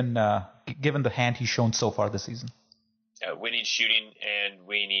 given the hand he's shown so far this season? We need shooting, and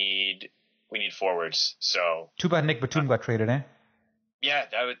we need forwards. So too bad Nick Batum got traded, eh? Yeah,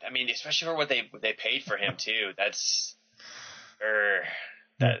 especially for what they paid for him too. That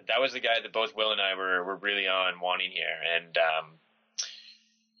was the guy that both Will and I were really on wanting here, and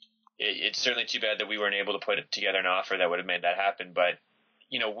it's certainly too bad that we weren't able to put together an offer that would have made that happen. But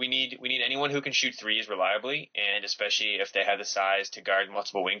we need anyone who can shoot threes reliably, and especially if they have the size to guard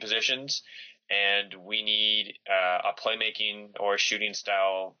multiple wing positions. And we need a playmaking or shooting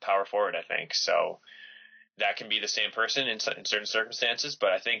style power forward, I think. So that can be the same person in certain circumstances,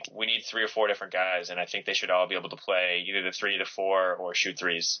 but I think we need 3 or 4 different guys, and I think they should all be able to play either the 3, the 4, or shoot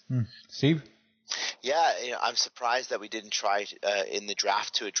threes. Steve? Yeah, I'm surprised that we didn't try in the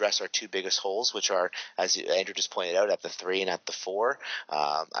draft to address our 2 biggest holes, which are, as Andrew just pointed out, at the 3 and at the 4.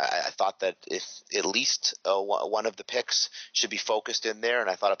 I thought that if at least one of the picks should be focused in there, and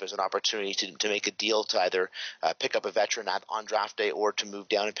I thought if there's an opportunity to make a deal to either pick up a veteran on draft day or to move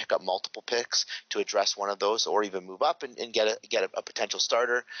down and pick up multiple picks to address one of those, or even move up and get a potential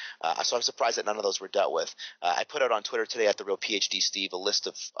starter. So I'm surprised that none of those were dealt with. I put out on Twitter today at the Real PhD Steve a list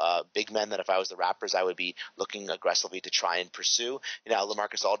of big men that if I was the Raptors, I would be looking aggressively to try and pursue.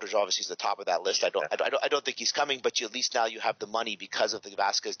 LaMarcus Aldridge obviously is the top of that list. I don't think he's coming, but at least now you have the money because of the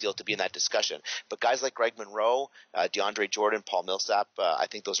Vasquez deal to be in that discussion. But guys like Greg Monroe, DeAndre Jordan, Paul Millsap, I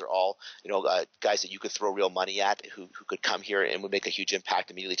think those are all guys that you could throw real money at who could come here and would make a huge impact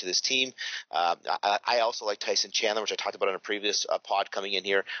immediately to this team. I also like Tyson Chandler, which I talked about in a previous pod coming in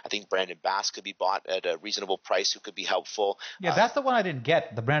here. I think Brandon Bass could be bought at a reasonable price, who could be helpful. Yeah, that's the one I didn't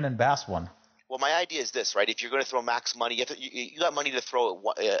get, the Brandon Bass one. Well, my idea is this, right? If you're going to throw max money, you got money to throw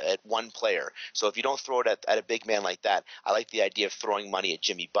at one player. So if you don't throw it at a big man like that, I like the idea of throwing money at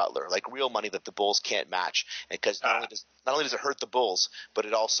Jimmy Butler, like real money that the Bulls can't match. Because not only does it hurt the Bulls, but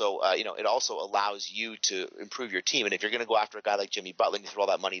it also it also allows you to improve your team. And if you're going to go after a guy like Jimmy Butler and you throw all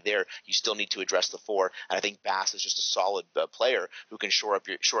that money there, you still need to address the four. And I think Bass is just a solid player who can shore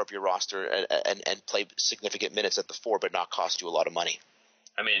up your roster and play significant minutes at the four, but not cost you a lot of money.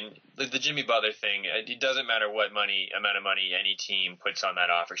 I mean, the Jimmy Butler thing, it doesn't matter what amount of money any team puts on that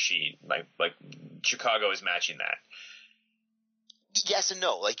offer sheet. Like Chicago is matching that. Yes and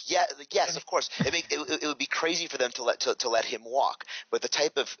no. Yes, of course. It would be crazy for them to let him walk. But the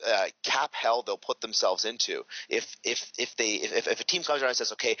type of cap hell they'll put themselves into if a team comes around and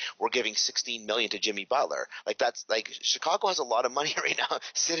says, okay, we're giving $16 million to Jimmy Butler, Chicago has a lot of money right now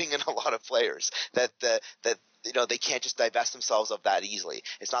sitting in a lot of players that they can't just divest themselves of that easily.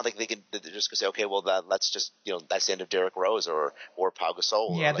 It's not like they're just gonna say, okay, well that's just that's the end of Derrick Rose or Pau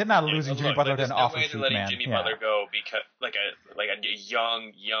Gasol. Yeah, they're not losing Jimmy Butler to an offer sheet, man. There's no way they're letting Jimmy Butler go because a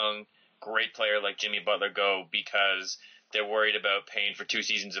young great player like Jimmy Butler go because they're worried about paying for 2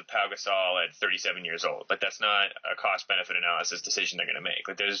 seasons of Pau Gasol at 37 years old. That's not a cost-benefit analysis decision they're going to make.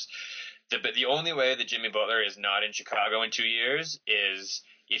 The only way that Jimmy Butler is not in Chicago in 2 years is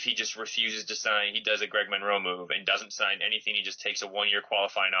if he just refuses to sign. He does a Greg Monroe move and doesn't sign anything. He just takes a 1-year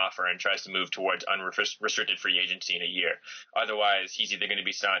qualifying offer and tries to move towards unrestricted free agency in a year. Otherwise, he's either going to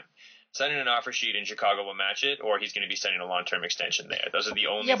be signing an offer sheet in Chicago will match it, or he's going to be signing a long-term extension there. Those are the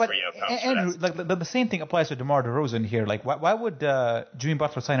only three outcomes. Andrew, the same thing applies to DeMar DeRozan here. Why would Jimmy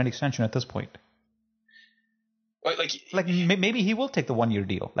Butler sign an extension at this point? Well, maybe he will take the 1-year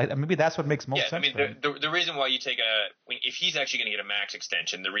deal. Maybe that's what makes most sense. I mean, the reason why you take if he's actually going to get a max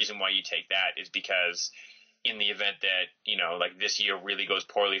extension, the reason why you take that is because in the event that this year really goes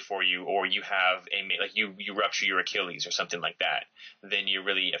poorly for you, or you have you rupture your Achilles or something like that, then you're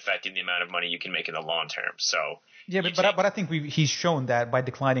really affecting the amount of money you can make in the long term. So yeah, but I think he's shown that by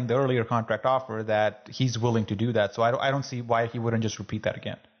declining the earlier contract offer that he's willing to do that. So I don't see why he wouldn't just repeat that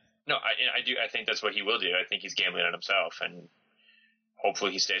again. No, I do. I think that's what he will do. I think he's gambling on himself, and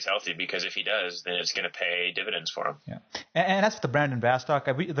hopefully he stays healthy, because if he does, then it's going to pay dividends for him. Yeah, and that's the Brandon Bass talk.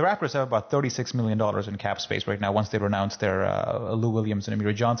 The Raptors have about $36 million in cap space right now once they renounce their Lou Williams and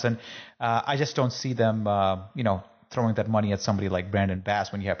Amiri Johnson. I just don't see them, throwing that money at somebody like Brandon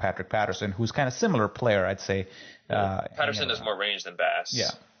Bass when you have Patrick Patterson, who's kind of similar player, I'd say. Patterson has more range than Bass. Yeah.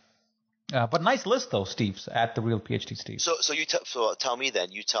 But nice list, though, Steve's at the real PhD Steve. So tell me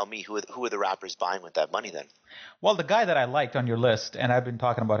then. You tell me who are the Raptors buying with that money then? Well, the guy that I liked on your list, and I've been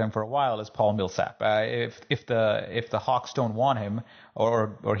talking about him for a while, is Paul Millsap. If the Hawks don't want him,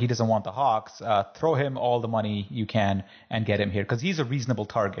 or he doesn't want the Hawks, throw him all the money you can and get him here, because he's a reasonable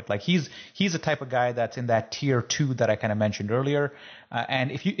target. He's the type of guy that's in that tier 2 that I kind of mentioned earlier.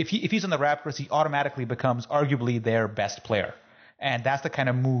 And if he's on the Raptors, he automatically becomes arguably their best player. And that's the kind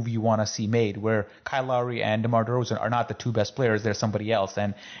of move you want to see made, where Kyle Lowry and DeMar DeRozan are not the 2 best players. They're somebody else.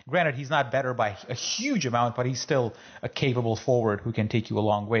 And granted, he's not better by a huge amount, but he's still a capable forward who can take you a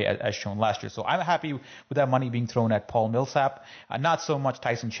long way, as shown last year. So I'm happy with that money being thrown at Paul Millsap. Not so much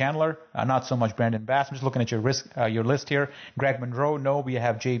Tyson Chandler, not so much Brandon Bass. I'm just looking at your list here. Greg Monroe, no, we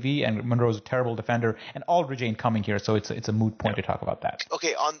have JV, and Monroe's a terrible defender. And Aldridge ain't coming here, so it's a moot point to talk about that.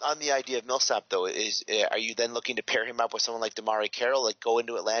 Okay, on the idea of Millsap, though, are you then looking to pair him up with someone like DeMar Carroll, go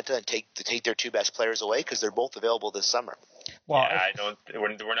into Atlanta and take their 2 best players away, because they're both available this summer? Well, we're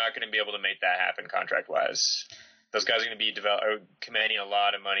not going to be able to make that happen contract wise. Those guys are going to be commanding a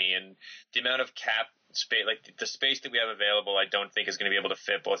lot of money, and the amount of cap space, the space that we have available, I don't think is going to be able to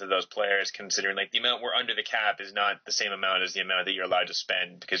fit both of those players, considering the amount we're under the cap is not the same amount as the amount that you're allowed to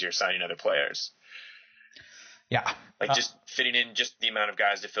spend because you're signing other players. Yeah. Just fitting in just the amount of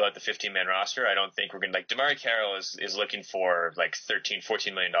guys to fill out the 15-man roster, I don't think we're going to DeMar Carroll is looking for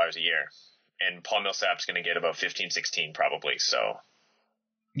 $13-14 million a year, and Paul Millsap's going to get about 15-16 probably. So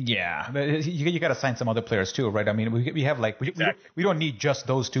yeah, you got to sign some other players too, right? I mean, we have we don't need just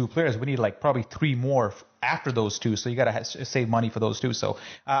those 2 players. We need probably 3 more after those 2. So you got to save money for those 2. So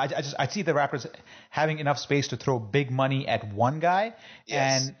I see the Raptors having enough space to throw big money at one guy,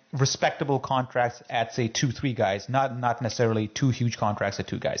 yes, and respectable contracts at say 2-3 guys, not necessarily 2 huge contracts at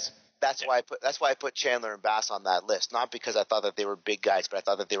 2 guys. That's why I put Chandler and Bass on that list. Not because I thought that they were big guys, but I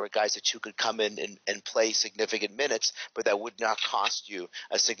thought that they were guys that you could come in and play significant minutes, but that would not cost you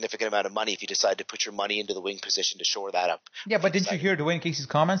a significant amount of money if you decide to put your money into the wing position to shore that up. Yeah, but didn't you hear Dwayne Casey's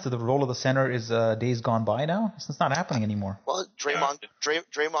comments that the role of the center is days gone by now? It's not happening anymore. Well,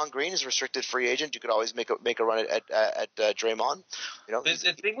 Draymond Green is a restricted free agent. You could always make a run at Draymond. You know,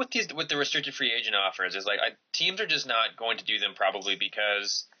 the thing with the restricted free agent offers is like teams are just not going to do them probably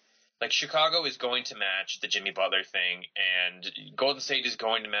because like Chicago is going to match the Jimmy Butler thing, and Golden State is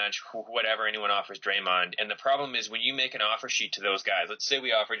going to match whatever anyone offers Draymond. And the problem is when you make an offer sheet to those guys, let's say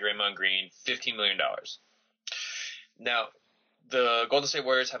we offer Draymond Green $15 million. Now, the Golden State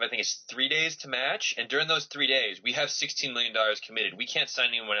Warriors have, I think it's 3 days to match, and during those 3 days, we have $16 million committed. We can't sign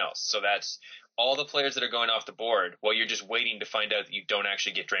anyone else. So that's all the players that are going off the board while you're just waiting to find out that you don't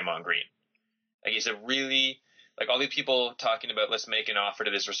actually get Draymond Green. Like, it's a really – like all these people talking about let's make an offer to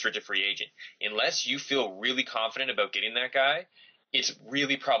this restricted free agent. Unless you feel really confident about getting that guy, it's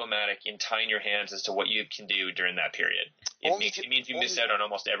really problematic in tying your hands as to what you can do during that period. It means you miss out on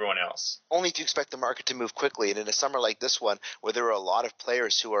almost everyone else. Only if you expect the market to move quickly. And in a summer like this one, where there are a lot of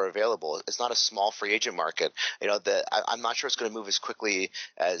players who are available, it's not a small free agent market. You know, I'm not sure it's going to move as quickly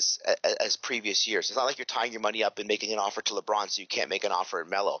as previous years. It's not like you're tying your money up and making an offer to LeBron so you can't make an offer at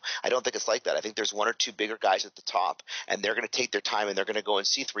Melo. I don't think it's like that. I think there's one or two bigger guys at the top, and they're going to take their time and they're going to go and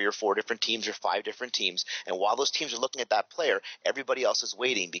see 3 or 4 different teams or 5 different teams. And while those teams are looking at that player, everybody else is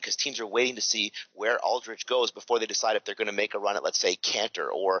waiting because teams are waiting to see where Aldridge goes before they decide if they're going to make a run at, let's say, Cantor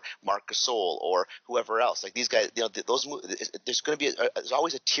or Marc Gasol or whoever else. Like these guys, you know, there's going to be there's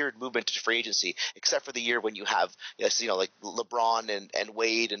always a tiered movement to free agency, except for the year when you have, you know, like LeBron and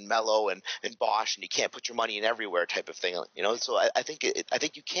Wade and Melo and Bosh, and you can't put your money in everywhere type of thing. You know, so I think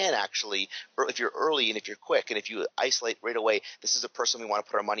you can actually, if you're early and if you're quick and if you isolate right away, this is a person we want to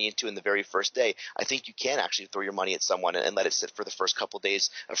put our money into in the very first day. I think you can actually throw your money at someone and let it sit for the first couple of days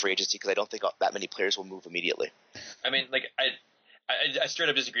of free agency because I don't think that many players will move immediately. I mean, like I straight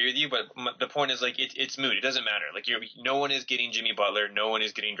up disagree with you, but the point is like it's moot. It doesn't matter. Like no one is getting Jimmy Butler, no one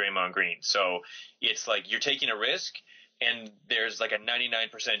is getting Draymond Green. So it's like you're taking a risk, and there's like a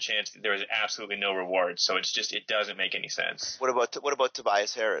 99% chance that there is absolutely no reward. So it doesn't make any sense. What about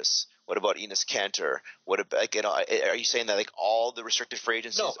Tobias Harris? What about Enes Kanter? What about, like, you know, are you saying that like all the restricted free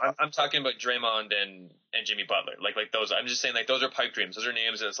agencies? No, I'm talking about Draymond and Jimmy Butler. Like those. I'm just saying like those are pipe dreams. Those are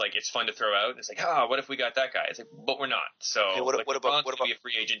names that it's fun to throw out. It's like, what if we got that guy? It's like, but we're not. So what about be a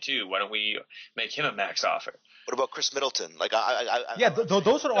free agent too? Why don't we make him a max offer? What about Chris Middleton? Like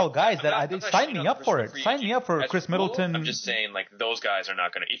those are all guys that sign me up for it. Sign me up for Chris Middleton. I'm just saying like those guys are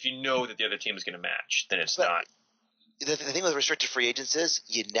not going to. If you know that the other team is going to match, then it's not. The thing with restricted free agents is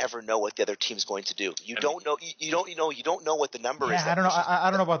you never know what the other team's going to do. You don't know what the number is. I don't know.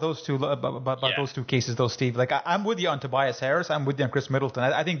 I don't know about those two those two cases though, Steve. Like I'm with you on Tobias Harris. I'm with you on Chris Middleton.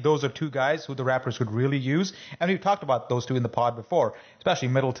 I think those are two guys who the Raptors could really use, and we've talked about those two in the pod before, especially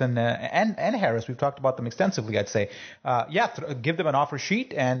Middleton and Harris. We've talked about them extensively. I'd say, give them an offer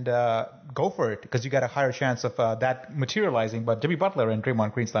sheet and go for it because you got a higher chance of that materializing. But Jimmy Butler and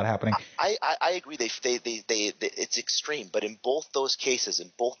Draymond Green's not happening. I agree. It's extreme, but in both those cases, in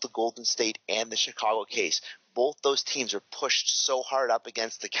both the Golden State and the Chicago case, both those teams are pushed so hard up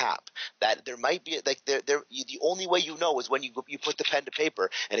against the cap that there might be like the only way you know is when you put the pen to paper,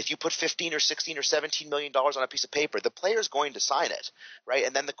 and if you put 15 or 16 or 17 million dollars on a piece of paper, the player's going to sign it, right?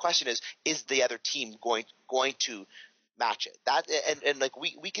 And then the question is the other team going to match it? That and like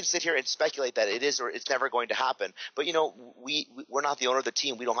we can sit here and speculate that it is or it's never going to happen, but you know we're not the owner of the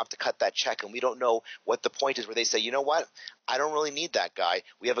team. We don't have to cut that check, and we don't know what the point is where they say, you know what, I don't really need that guy.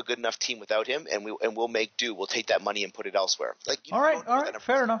 We have a good enough team without him, and we'll make do. We'll take that money and put it elsewhere. Like all right,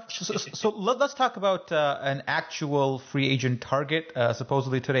 fair enough. So let's talk about an actual free agent target.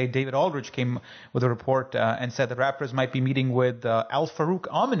 Supposedly today, David Aldridge came with a report and said the Raptors might be meeting with Al-Farouq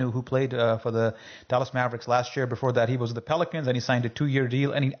Aminu, who played for the Dallas Mavericks last year. Before that, he was with the Pelicans, and he signed a 2-year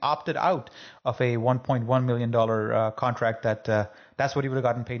deal, and he opted out of a $1.1 million contract that's what he would have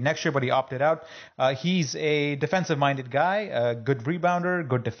gotten paid next year, but he opted out. He's a defensive-minded guy, a good rebounder,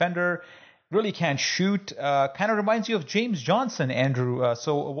 good defender, really can't shoot. Kind of reminds you of James Johnson, Andrew.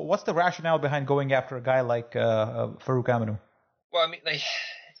 So what's the rationale behind going after a guy like Farouq Aminu? Well, I mean, like,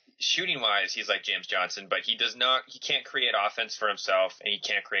 shooting-wise, he's like James Johnson, but he can't create offense for himself, and he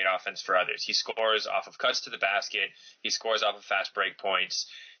can't create offense for others. He scores off of cuts to the basket. He scores off of fast break points.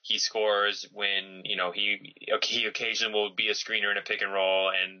 He scores when, you know, he occasionally will be a screener in a pick and roll,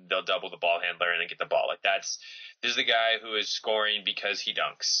 and they'll double the ball handler and then get the ball. Like this is the guy who is scoring because he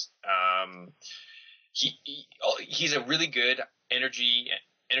dunks. He's a really good energy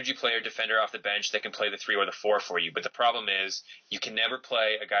energy player, defender off the bench that can play the 3 or the 4 for you. But the problem is you can never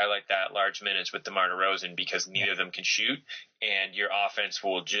play a guy like that large minutes with DeMar DeRozan because neither of them can shoot, and your offense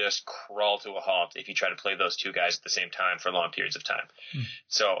will just crawl to a halt if you try to play those two guys at the same time for long periods of time.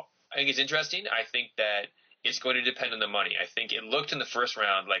 So I think it's interesting. I think that it's going to depend on the money. I think it looked in the first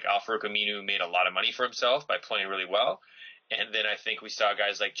round like Al-Farouq Aminu made a lot of money for himself by playing really well. And then I think we saw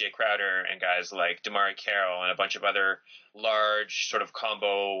guys like Jay Crowder and guys like DeMar Carroll and a bunch of other large sort of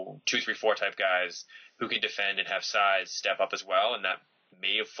combo 2-3-4 type guys who can defend and have size step up as well. And that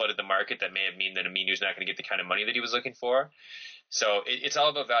may have flooded the market. That may have mean that Aminu's not going to get the kind of money that he was looking for. So it's all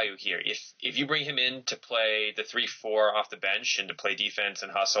about value here. If you bring him in to play the 3-4 off the bench and to play defense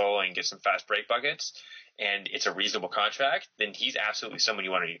and hustle and get some fast break buckets, and it's a reasonable contract, then he's absolutely someone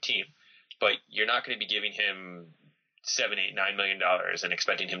you want on your team. But you're not going to be giving him $7, $8, $9 million and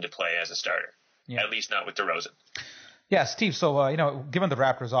expecting him to play as a starter. Yeah. At least not with DeRozan. Yeah, Steve. So given the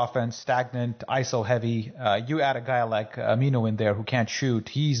Raptors' offense stagnant, ISO heavy, you add a guy like Aminu in there who can't shoot.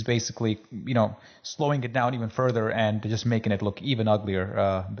 He's basically slowing it down even further and just making it look even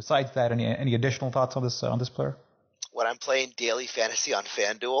uglier. Besides that, any additional thoughts on this player? When I'm playing daily fantasy on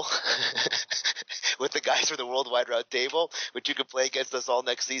FanDuel with the guys for the Worldwide Round Table, which you can play against us all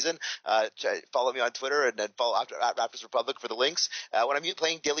next season, follow me on Twitter and then follow at Raptors Republic for the links. When I'm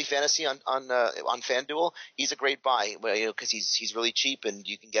playing daily fantasy on FanDuel, he's a great buy, because he's really cheap and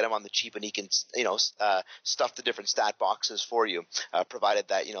you can get him on the cheap and he can stuff the different stat boxes for you, provided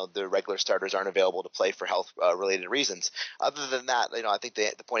that the regular starters aren't available to play for health related reasons. Other than that, I think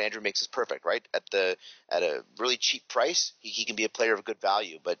the point Andrew makes is perfect, right? At a really cheap price, he can be a player of good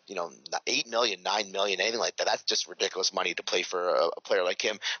value, but $8 million, $9 million, anything like that, that's just ridiculous money to play for a player like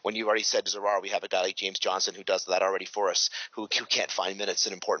him. When you've already said Zarar, we have a guy like James Johnson who does that already for us, who can't find minutes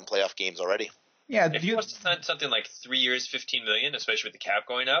in important playoff games already. Yeah, if you want to sign something like 3 years, $15 million, especially with the cap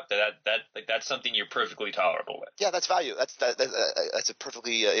going up, that's something you're perfectly tolerable with. Yeah, that's value. That's a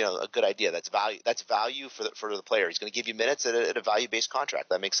perfectly a good idea. That's value. That's value for the player. He's going to give you minutes at a value based contract.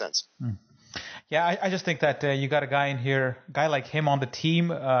 That makes sense. Yeah, I just think that you got a guy like him on the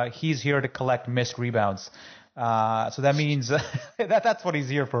team. He's here to collect missed rebounds. So that means that's what he's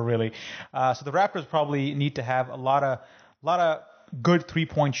here for, really. So the Raptors probably need to have a lot of good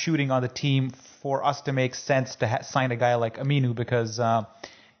 3-point shooting on the team for us to make sense to sign a guy like Aminu, because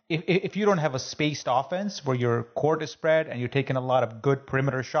if you don't have a spaced offense where your court is spread and you're taking a lot of good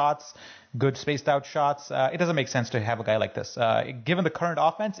perimeter shots, good spaced out shots, it doesn't make sense to have a guy like this. Given the current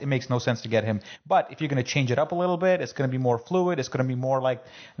offense, it makes no sense to get him. But if you're going to change it up a little bit, it's going to be more fluid. It's going to be more like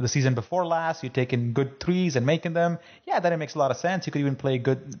the season before last. You're taking good threes and making them. Yeah, then it makes a lot of sense. You could even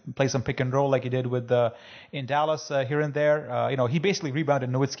play some pick and roll like you did with in Dallas here and there. He basically rebounded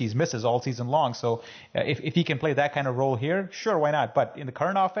Nowitzki's misses all season long. So if he can play that kind of role here, sure, why not? But in the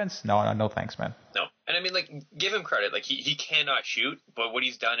current offense, no thanks, man. No. And I mean, give him credit. He cannot shoot, but what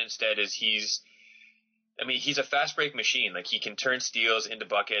he's done instead is he's a fast break machine. He can turn steals into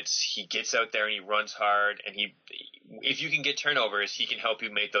buckets. He gets out there and he runs hard. And if you can get turnovers, he can help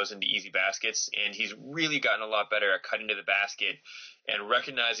you make those into easy baskets. And he's really gotten a lot better at cutting to the basket and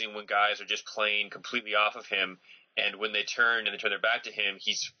recognizing when guys are just playing completely off of him. And when they turn their back to him,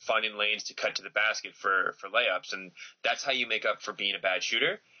 he's finding lanes to cut to the basket for layups. And that's how you make up for being a bad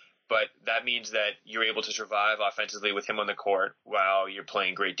shooter. But that means that you're able to survive offensively with him on the court while you're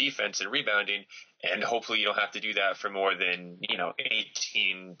playing great defense and rebounding. And hopefully you don't have to do that for more than,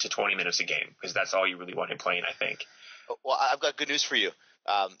 18 to 20 minutes a game, because that's all you really want him playing, I think. Well, I've got good news for you.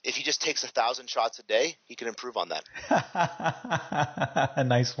 If he just takes 1,000 shots a day, he can improve on that. A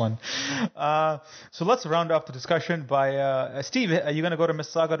nice one. So let's round off the discussion by Steve. Are you going to go to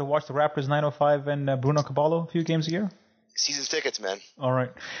Mississauga to watch the Raptors 905 and Bruno Caballo a few games a year? Season tickets, man. All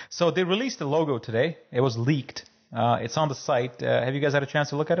right. So they released the logo today. It was leaked. It's on the site. Have you guys had a chance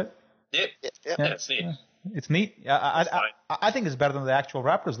to look at it? Yep. Yeah, it's neat. It's neat. I think it's better than the actual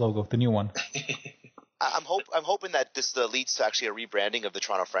Raptors logo, the new one. I'm hoping that this leads to actually a rebranding of the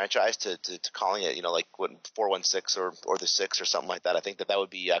Toronto franchise to calling it 416 or the 6 or something like that. I think that would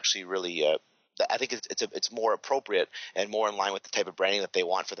be actually really. I think it's more appropriate and more in line with the type of branding that they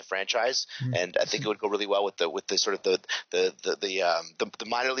want for the franchise, and I think it would go really well with the sort of the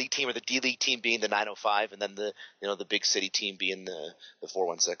minor league team or the D League team being the 905, and then the big city team being the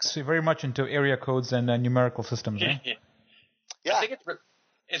 416. So you're very much into area codes and numerical systems, yeah, right? Yeah. I think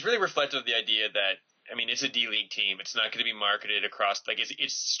it's really reflective of the idea that I mean, it's a D-League team. It's not going to be marketed across, like,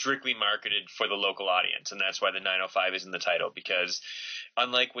 it's strictly marketed for the local audience, and that's why the 905 is in the title, because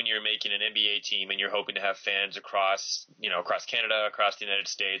unlike when you're making an NBA team and you're hoping to have fans across Canada, across the United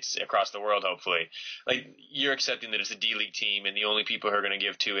States, across the world, hopefully, like, you're accepting that it's a D-League team, and the only people who are going to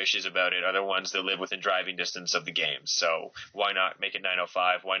give two issues about it are the ones that live within driving distance of the game. So why not make it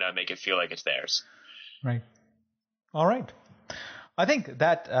 905? Why not make it feel like it's theirs? Right. All right. I think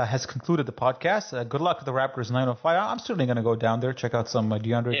that has concluded the podcast. Good luck with the Raptors 905. I'm certainly going to go down there, check out some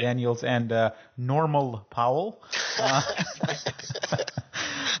DeAndre Daniels and normal Powell.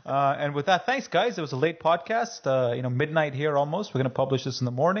 And with that, thanks, guys. It was a late podcast, midnight here almost. We're going to publish this in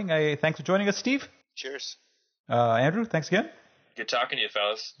the morning. Thanks for joining us, Steve. Cheers. Andrew, thanks again. Good talking to you,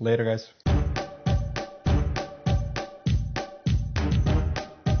 fellas. Later, guys.